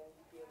then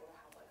you'd be able to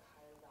have like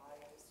higher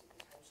values to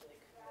potentially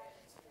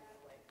commit to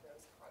like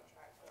those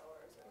contract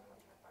growers or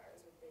contract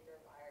buyers or bigger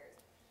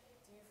buyers.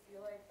 Do you feel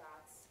like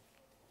that's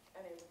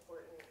an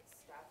important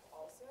step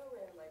also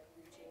in like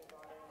reaching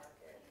broader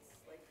markets,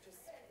 like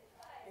just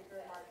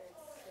bigger markets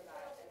so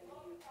that maybe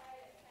you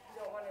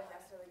don't want to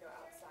necessarily go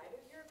outside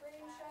of your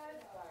grain shed,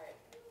 but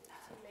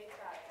to make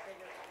that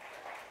bigger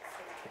effort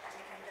so that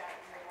you can get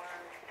more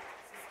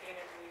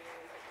sustainably,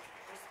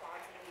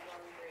 responsibly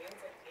grown grains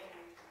like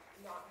in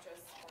not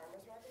just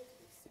farmers markets,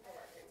 but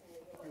supermarkets and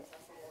make it more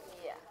accessible to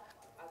Yeah.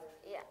 other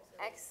people. Yeah,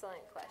 So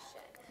excellent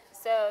question.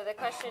 So the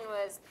question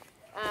was,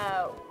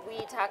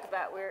 we talk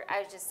about,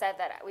 I just said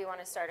that we want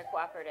to start a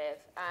cooperative,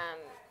 and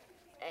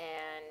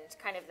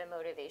kind of the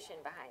motivation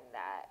behind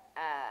that,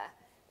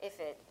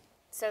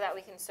 so that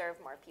we can serve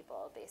more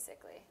people,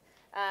 basically.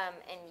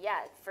 And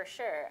yeah, for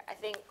sure, I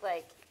think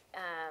like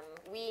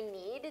we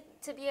need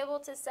to be able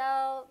to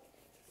sell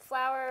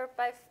flour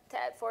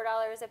at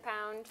 $4 a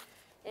pound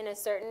in a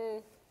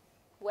certain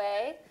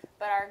way,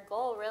 but our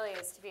goal really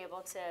is to be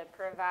able to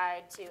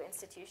provide to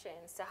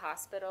institutions, to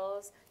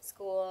hospitals,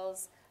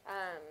 schools,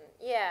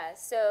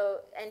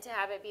 and to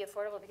have it be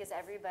affordable because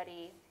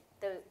everybody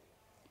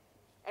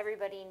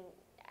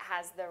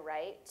has the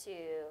right to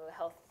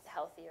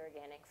healthy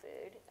organic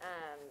food,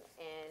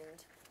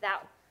 and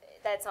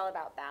that's all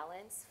about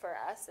balance for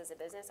us as a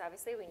business.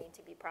 Obviously, we need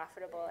to be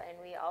profitable, and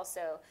we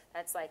also,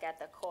 that's like at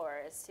the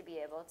core, is to be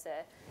able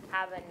to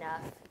have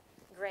enough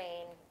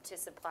grain to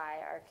supply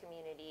our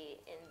community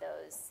in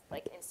those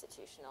like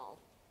institutional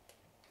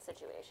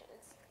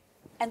situations.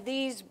 And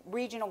these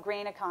regional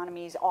grain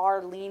economies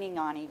are leaning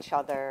on each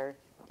other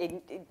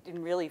in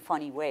really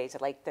funny ways.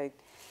 Like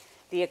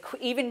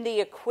even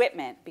the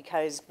equipment,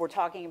 because we're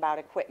talking about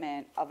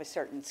equipment of a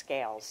certain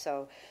scale.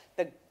 So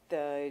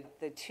the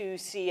two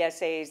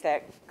CSAs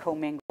that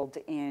commingled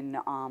in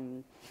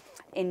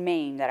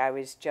Maine that I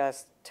was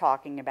just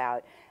talking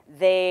about,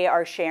 they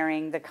are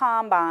sharing the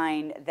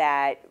combine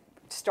that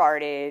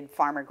started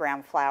Farmer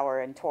Ground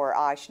Flour and Tor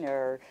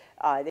Oshner.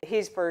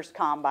 His first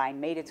combine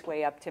made its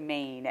way up to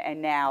Maine,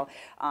 and now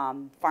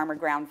Farmer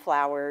Ground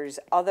Flour's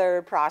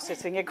other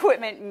processing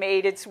equipment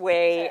made its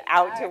way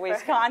out to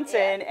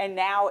Wisconsin, and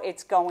now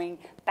it's going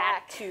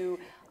back to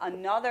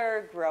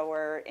another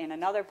grower in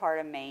another part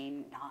of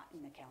Maine, not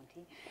in the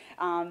county,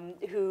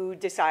 who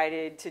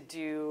decided to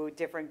do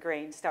different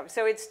grain stuff.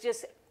 So it's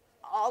just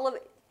all of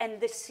it, and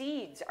the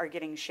seeds are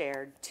getting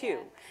shared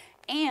too.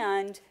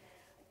 And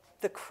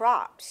the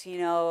crops,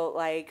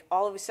 like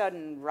all of a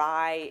sudden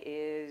rye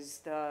is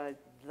the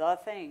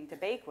thing to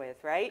bake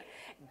with, right?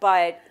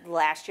 But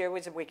last year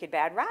was a wicked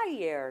bad rye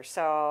year.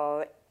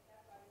 So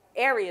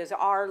areas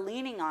are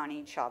leaning on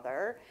each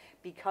other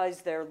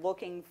because they're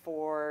looking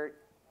for,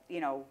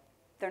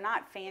 they're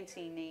not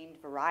fancy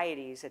named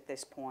varieties at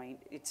this point.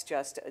 It's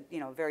just, a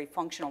very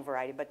functional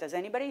variety. But does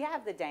anybody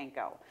have the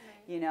Danko?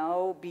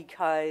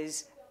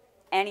 Because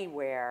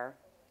anywhere,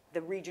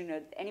 the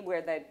region,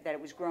 anywhere that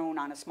it was grown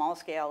on a small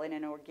scale in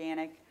an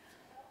organic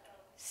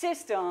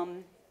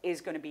system is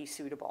going to be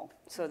suitable.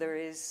 So there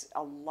is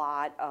a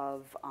lot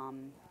of,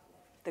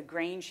 the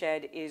grain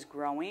shed is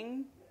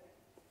growing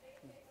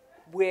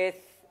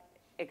with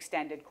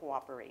extended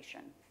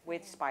cooperation,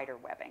 with spider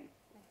webbing.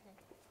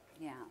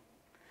 Yeah.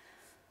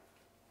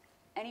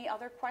 Any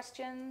other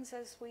questions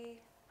as we,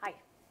 hi.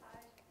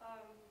 Hi,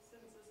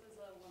 since this is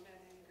a Women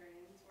in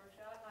Grains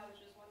workshop, I was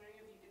just wondering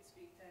if you could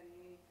speak to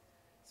any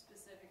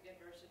specific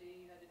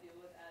adversity you had to deal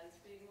with as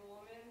being a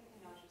woman,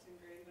 not just in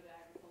grain, but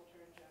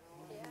agriculture in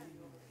general, and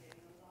overcoming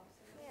those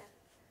obstacles.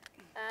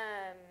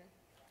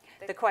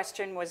 The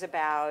question was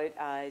about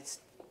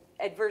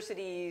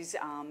adversities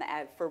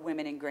for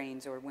women in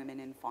grains or women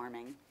in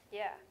farming.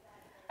 Yeah.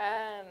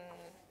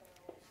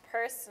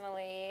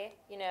 Personally,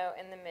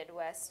 in the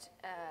Midwest,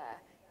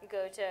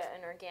 go to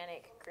an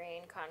organic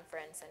grain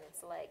conference and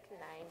it's like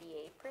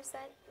 98%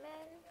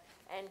 men,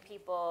 and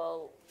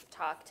people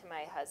talk to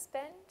my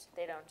husband,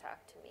 they don't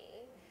talk to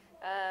me.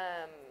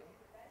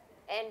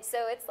 And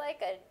so it's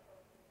like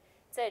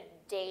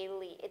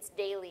it's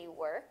daily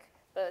work,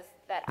 both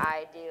that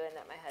I do and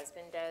that my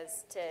husband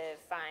does, to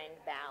find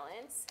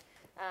balance,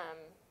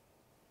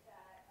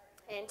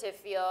 and to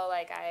feel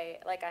like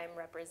I'm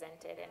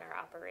represented in our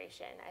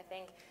operation. I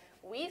think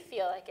we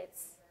feel like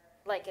it's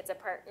a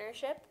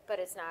partnership, but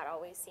it's not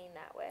always seen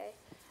that way.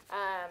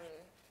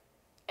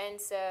 And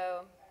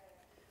so,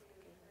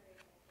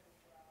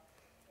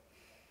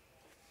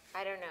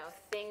 I don't know,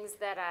 things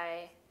that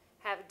I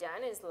have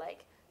done is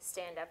like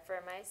stand up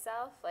for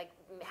myself, like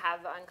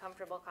have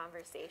uncomfortable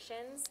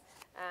conversations,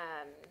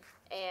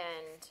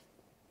 and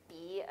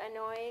be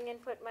annoying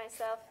and put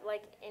myself,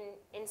 like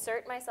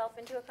insert myself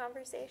into a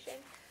conversation.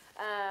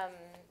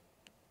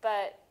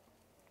 But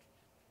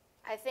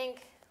I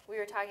think we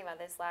were talking about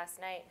this last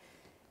night.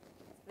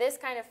 This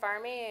kind of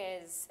farming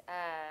is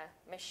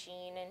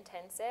machine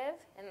intensive,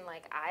 and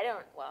like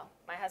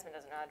my husband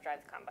doesn't know how to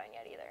drive the combine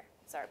yet either.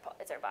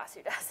 It's our boss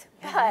who does.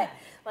 But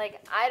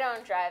like I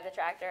don't drive the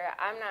tractor.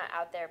 I'm not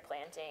out there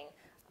planting.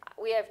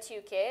 We have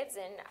 2 kids,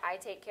 and I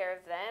take care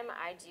of them.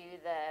 I do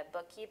the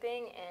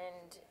bookkeeping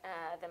and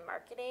the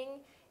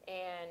marketing,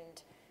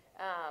 and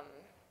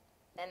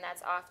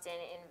that's often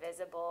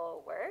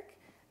invisible work.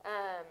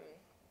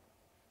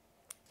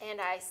 And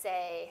I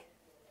say,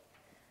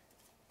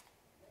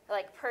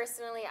 like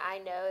personally, I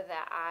know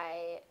that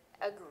I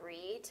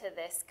agree to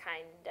this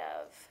kind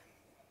of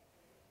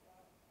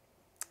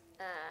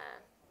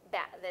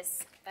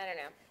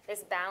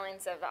this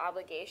balance of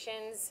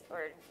obligations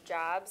or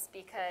jobs,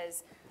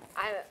 because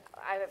I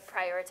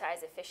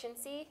prioritize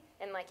efficiency.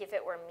 And like if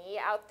it were me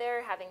out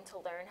there having to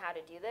learn how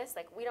to do this,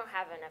 like we don't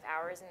have enough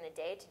hours in the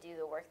day to do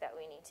the work that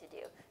we need to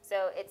do.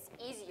 So it's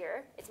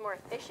easier, it's more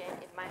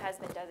efficient if my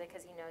husband does it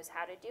because he knows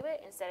how to do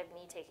it, instead of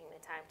me taking the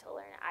time to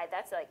learn.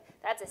 That's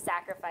a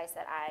sacrifice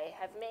that I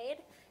have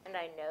made, and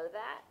I know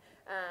that.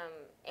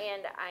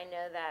 And I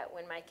know that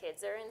when my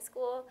kids are in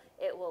school,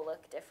 it will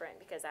look different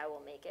because I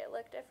will make it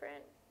look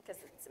different, because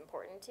it's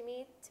important to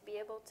me to be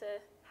able to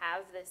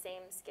have the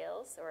same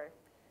skills, or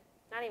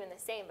not even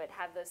the same, but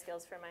have those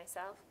skills for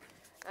myself.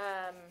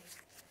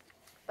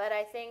 But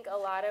I think a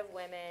lot of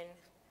women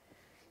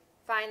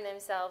find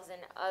themselves in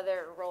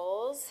other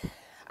roles.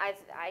 I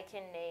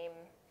can name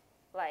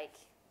like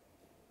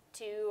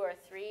 2 or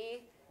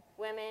 3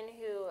 women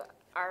who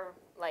are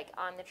like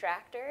on the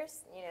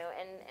tractors, you know,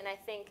 and I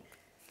think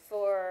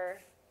for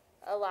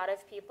a lot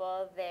of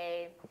people,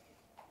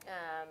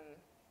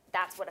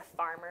 that's what a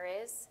farmer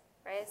is,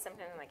 right?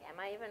 Sometimes I'm like, am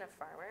I even a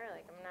farmer?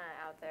 Like, I'm not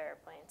out there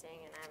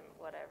planting and I'm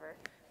whatever,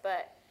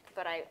 but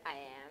I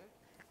am.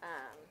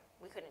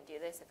 We couldn't do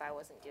this if I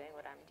wasn't doing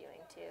what I'm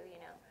doing too, you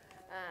know.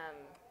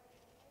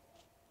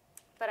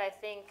 But I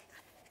think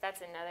that's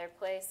another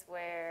place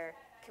where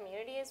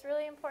community is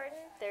really important.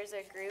 There's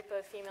a group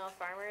of female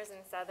farmers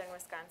in southern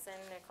Wisconsin.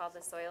 They're called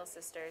the Soil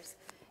Sisters,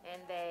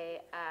 and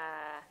they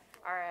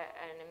are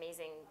an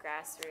amazing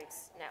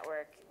grassroots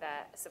network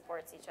that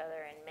supports each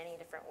other in many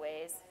different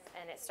ways.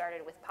 And it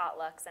started with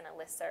potlucks and a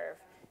listserv.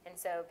 And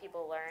so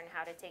people learn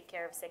how to take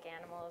care of sick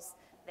animals.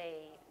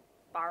 They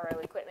borrow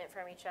equipment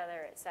from each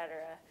other,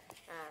 etc.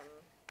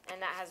 And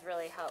that has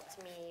really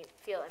helped me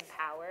feel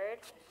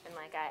empowered, and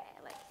like I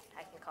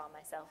can call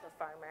myself a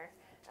farmer.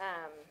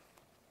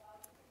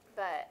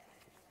 But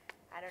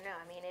I don't know.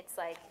 I mean,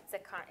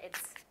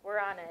 we're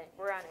on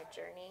a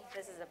journey.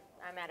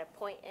 I'm at a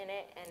point in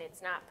it, and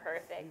it's not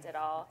perfect at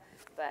all.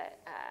 But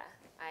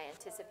I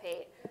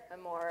anticipate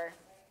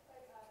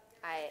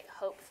I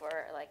hope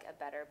for like a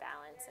better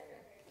balance,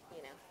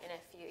 in a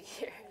few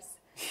years.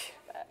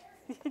 But.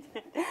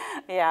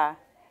 Yeah,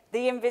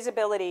 the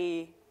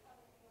invisibility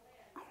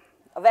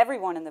of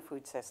everyone in the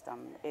food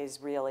system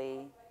is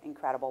really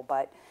incredible,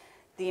 but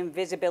the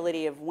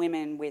invisibility of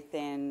women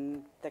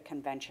within the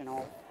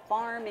conventional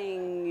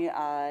farming,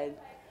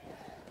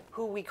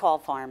 who we call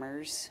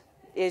farmers,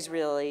 is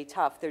really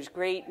tough. There's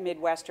great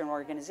Midwestern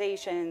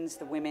organizations,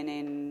 the Women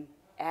in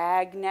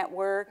Ag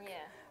Network,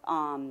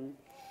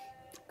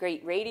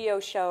 great radio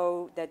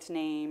show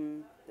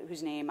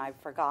whose name I've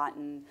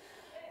forgotten,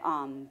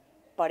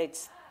 but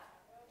it's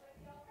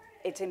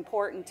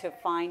important to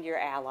find your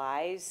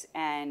allies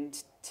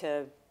and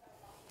to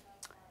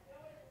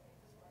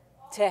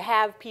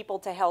have people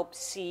to help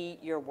see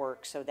your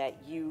work so that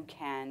you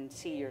can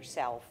see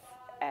yourself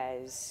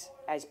as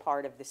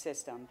part of the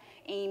system.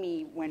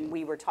 Amy, when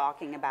we were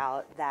talking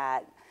about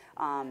that,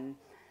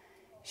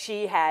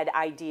 she had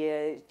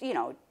ideas,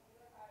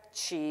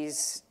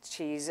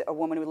 she's a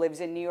woman who lives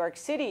in New York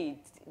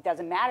City. It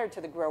doesn't matter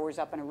to the growers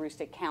up in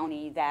Aroostook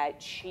County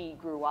that she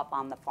grew up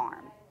on the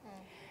farm.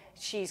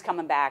 She's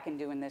coming back and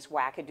doing this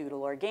wackadoodle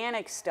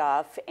organic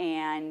stuff,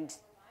 and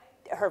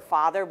her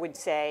father would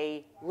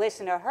say,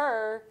 listen to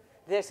her,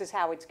 this is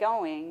how it's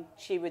going.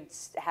 She would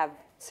have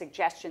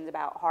suggestions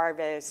about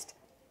harvest.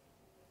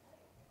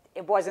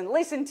 It wasn't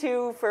listened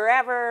to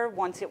forever.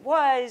 Once it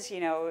was,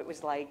 it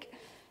was like,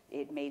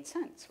 it made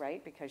sense,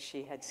 right? Because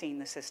she had seen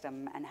the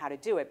system and how to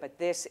do it. But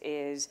this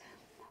is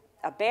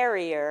a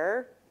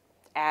barrier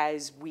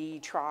as we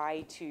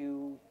try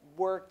to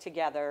work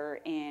together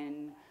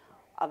in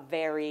a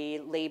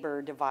very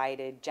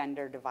labor-divided,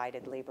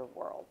 gender-divided labor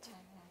world.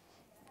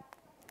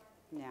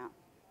 Yeah.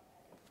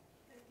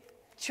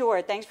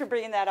 Sure, thanks for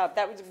bringing that up.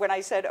 That was when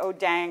I said, oh,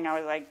 dang, I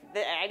was like,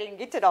 I didn't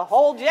get to the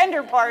whole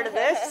gender part of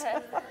this.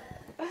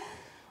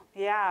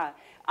 Yeah.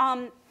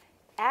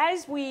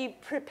 As we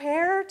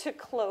prepare to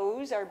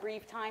close our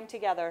brief time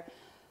together,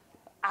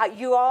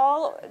 you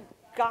all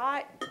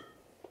got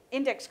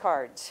index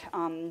cards.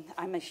 I'm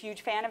a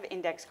huge fan of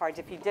index cards.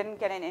 If you didn't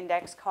get an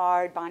index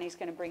card, Bonnie's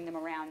going to bring them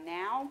around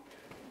now.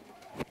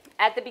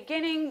 At the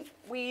beginning,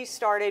 we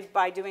started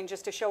by doing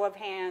just a show of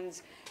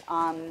hands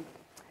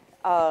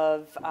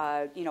of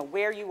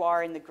where you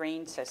are in the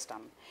grain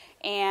system.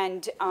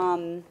 And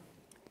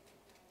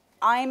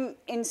I'm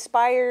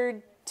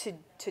inspired to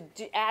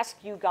ask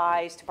you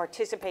guys to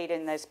participate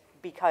in this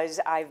because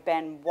I've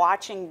been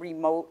watching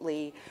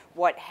remotely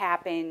what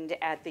happened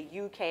at the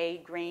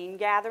UK grain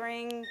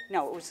gathering.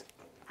 No, it was,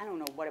 I don't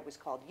know what it was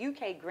called,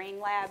 UK Grain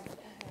Lab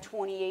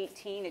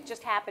 2018. It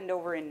just happened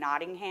over in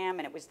Nottingham,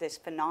 and it was this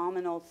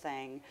phenomenal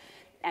thing.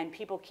 And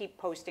people keep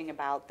posting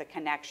about the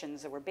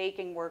connections. There were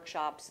baking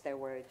workshops, there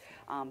were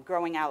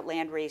growing out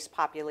landrace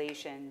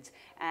populations,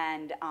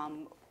 and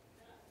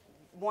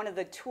one of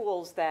the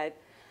tools that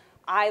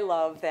I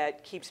love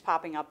that keeps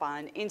popping up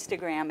on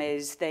Instagram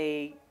is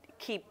they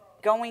keep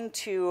going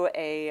to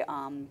a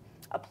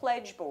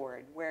pledge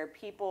board where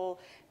people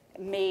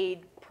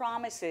made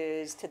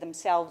promises to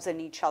themselves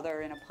and each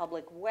other in a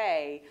public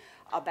way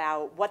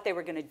about what they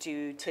were going to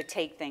do to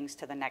take things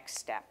to the next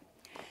step.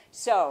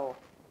 So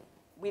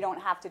we don't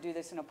have to do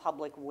this in a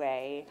public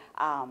way.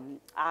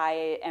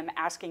 I am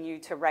asking you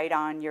to write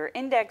on your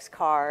index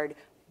card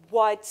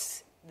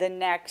what's the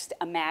next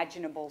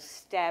imaginable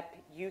step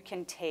you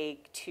can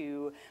take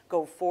to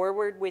go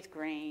forward with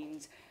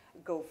grains,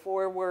 go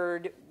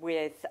forward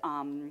with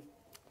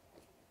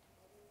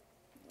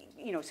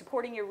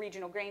supporting your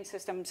regional grain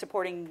system,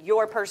 supporting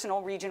your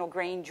personal regional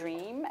grain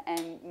dream,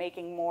 and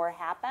making more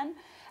happen.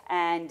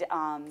 And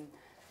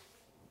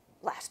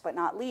last but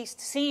not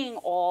least, seeing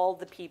all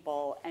the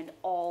people and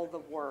all the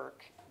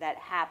work that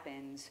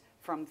happens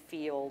from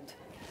field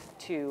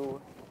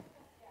to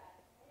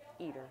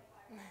eater.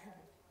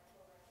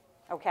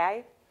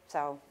 Okay?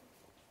 So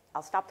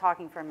I'll stop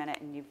talking for a minute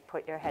and you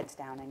put your heads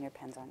down and your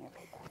pens on your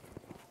paper.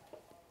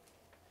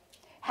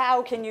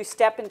 How can you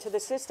step into the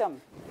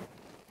system?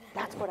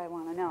 That's what I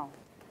want to know.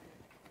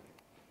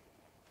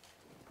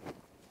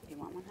 You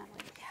want one, Halee?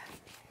 Yeah.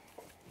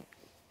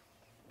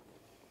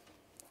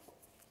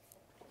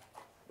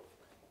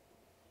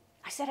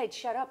 I said I'd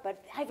shut up,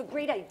 but I have a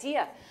great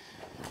idea.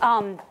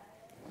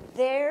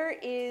 There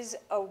is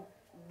a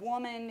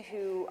woman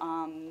who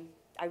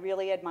I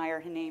really admire.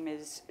 Her name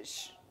is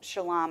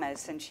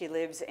Shalamis, and she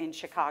lives in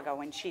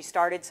Chicago, and she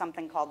started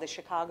something called the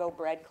Chicago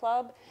Bread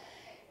Club.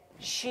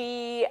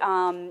 She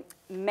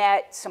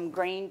met some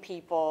grain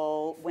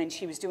people when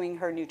she was doing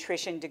her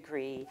nutrition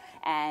degree,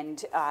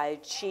 and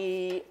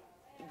she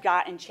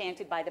got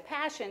enchanted by the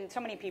passion. So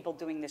many people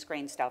doing this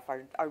grain stuff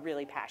are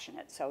really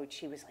passionate. So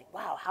she was like,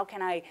 wow, how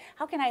can I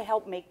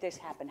help make this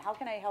happen? How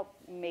can I help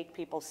make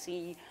people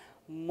see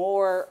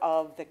more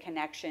of the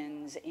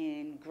connections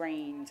in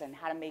grains and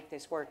how to make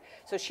this work?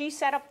 So she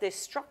set up this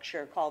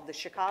structure called the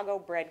Chicago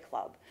Bread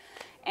Club.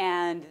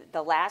 And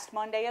the last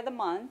Monday of the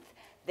month,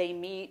 they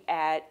meet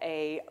at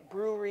a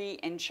brewery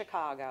in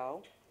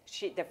Chicago.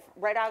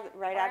 Right out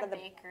of the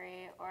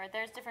bakery, or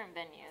there's different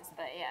venues,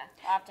 but yeah,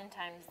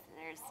 oftentimes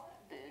there's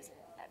booze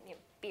and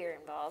beer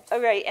involved.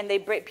 Okay, and they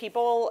bring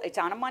people. It's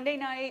on a Monday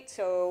night,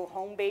 so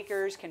home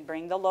bakers can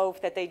bring the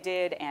loaf that they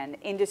did, and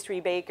industry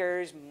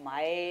bakers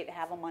might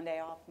have a Monday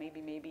off,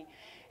 maybe,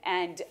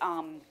 and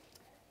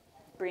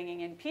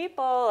bringing in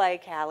people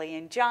like Halee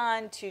and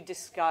John to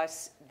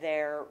discuss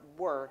their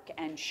work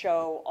and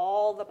show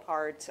all the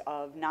parts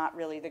of not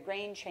really the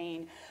grain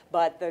chain,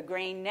 but the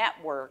grain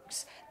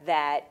networks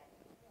that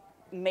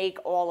make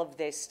all of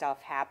this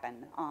stuff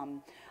happen.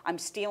 I'm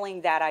stealing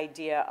that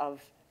idea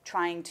of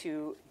trying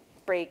to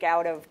break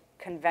out of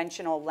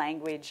conventional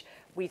language.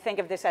 We think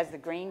of this as the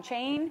grain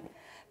chain,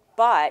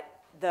 but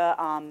the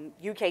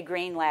UK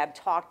Grain Lab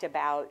talked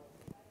about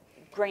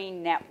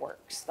grain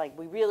networks. Like,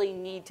 we really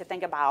need to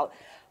think about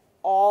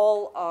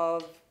all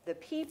of the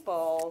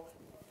people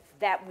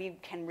that we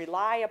can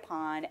rely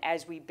upon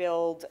as we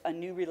build a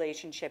new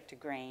relationship to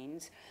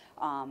grains.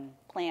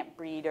 Plant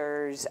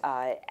breeders,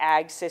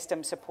 ag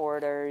system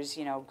supporters,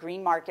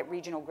 Green Market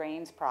Regional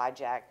Grains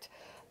Project.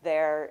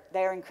 They're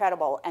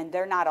incredible, and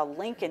they're not a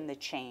link in the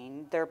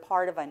chain. They're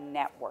part of a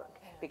network,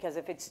 because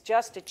if it's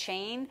just a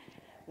chain,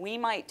 we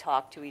might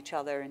talk to each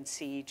other and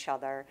see each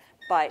other,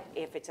 but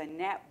if it's a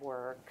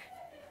network,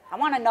 I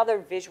want another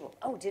visual.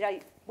 Oh,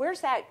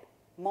 where's that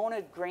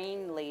Mona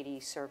Grain Lady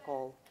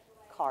circle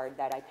card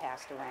that I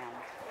passed around?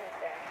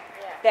 Right there,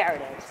 yeah. There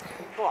it is.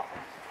 Cool.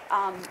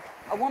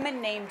 a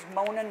woman named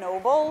Mona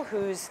Noble,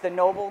 who's the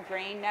Noble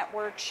Grain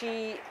Network.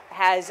 She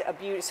has a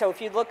beauty. So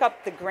if you look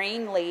up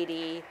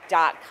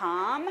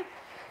thegrainlady.com,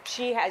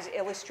 she has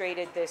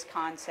illustrated this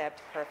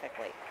concept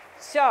perfectly.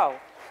 So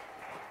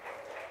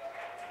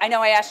I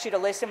know I asked you to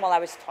listen while I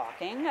was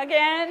talking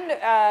again.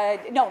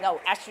 No,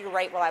 asked you to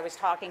write while I was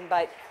talking,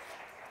 but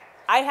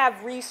I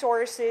have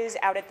resources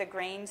out at the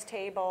grains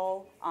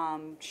table.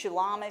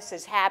 Shalamis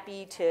is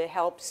happy to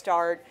help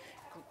start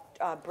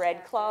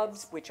bread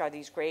clubs, which are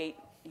these great,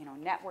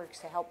 networks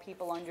to help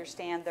people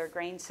understand their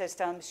grain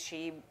systems.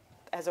 She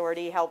has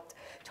already helped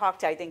talk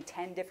to, I think,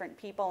 10 different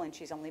people, and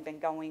she's only been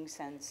going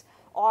since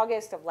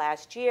August of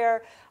last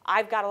year.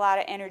 I've got a lot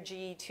of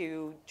energy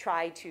to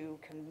try to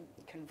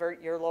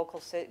convert your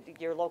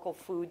local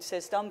food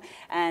system,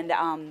 and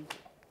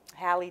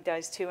Halee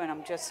does too, and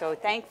I'm just so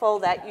thankful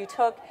that you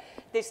took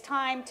this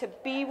time to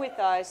be with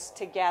us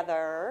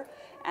together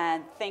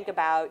and think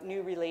about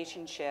new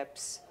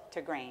relationships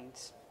to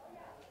grains.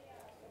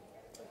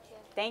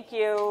 Thank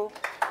you.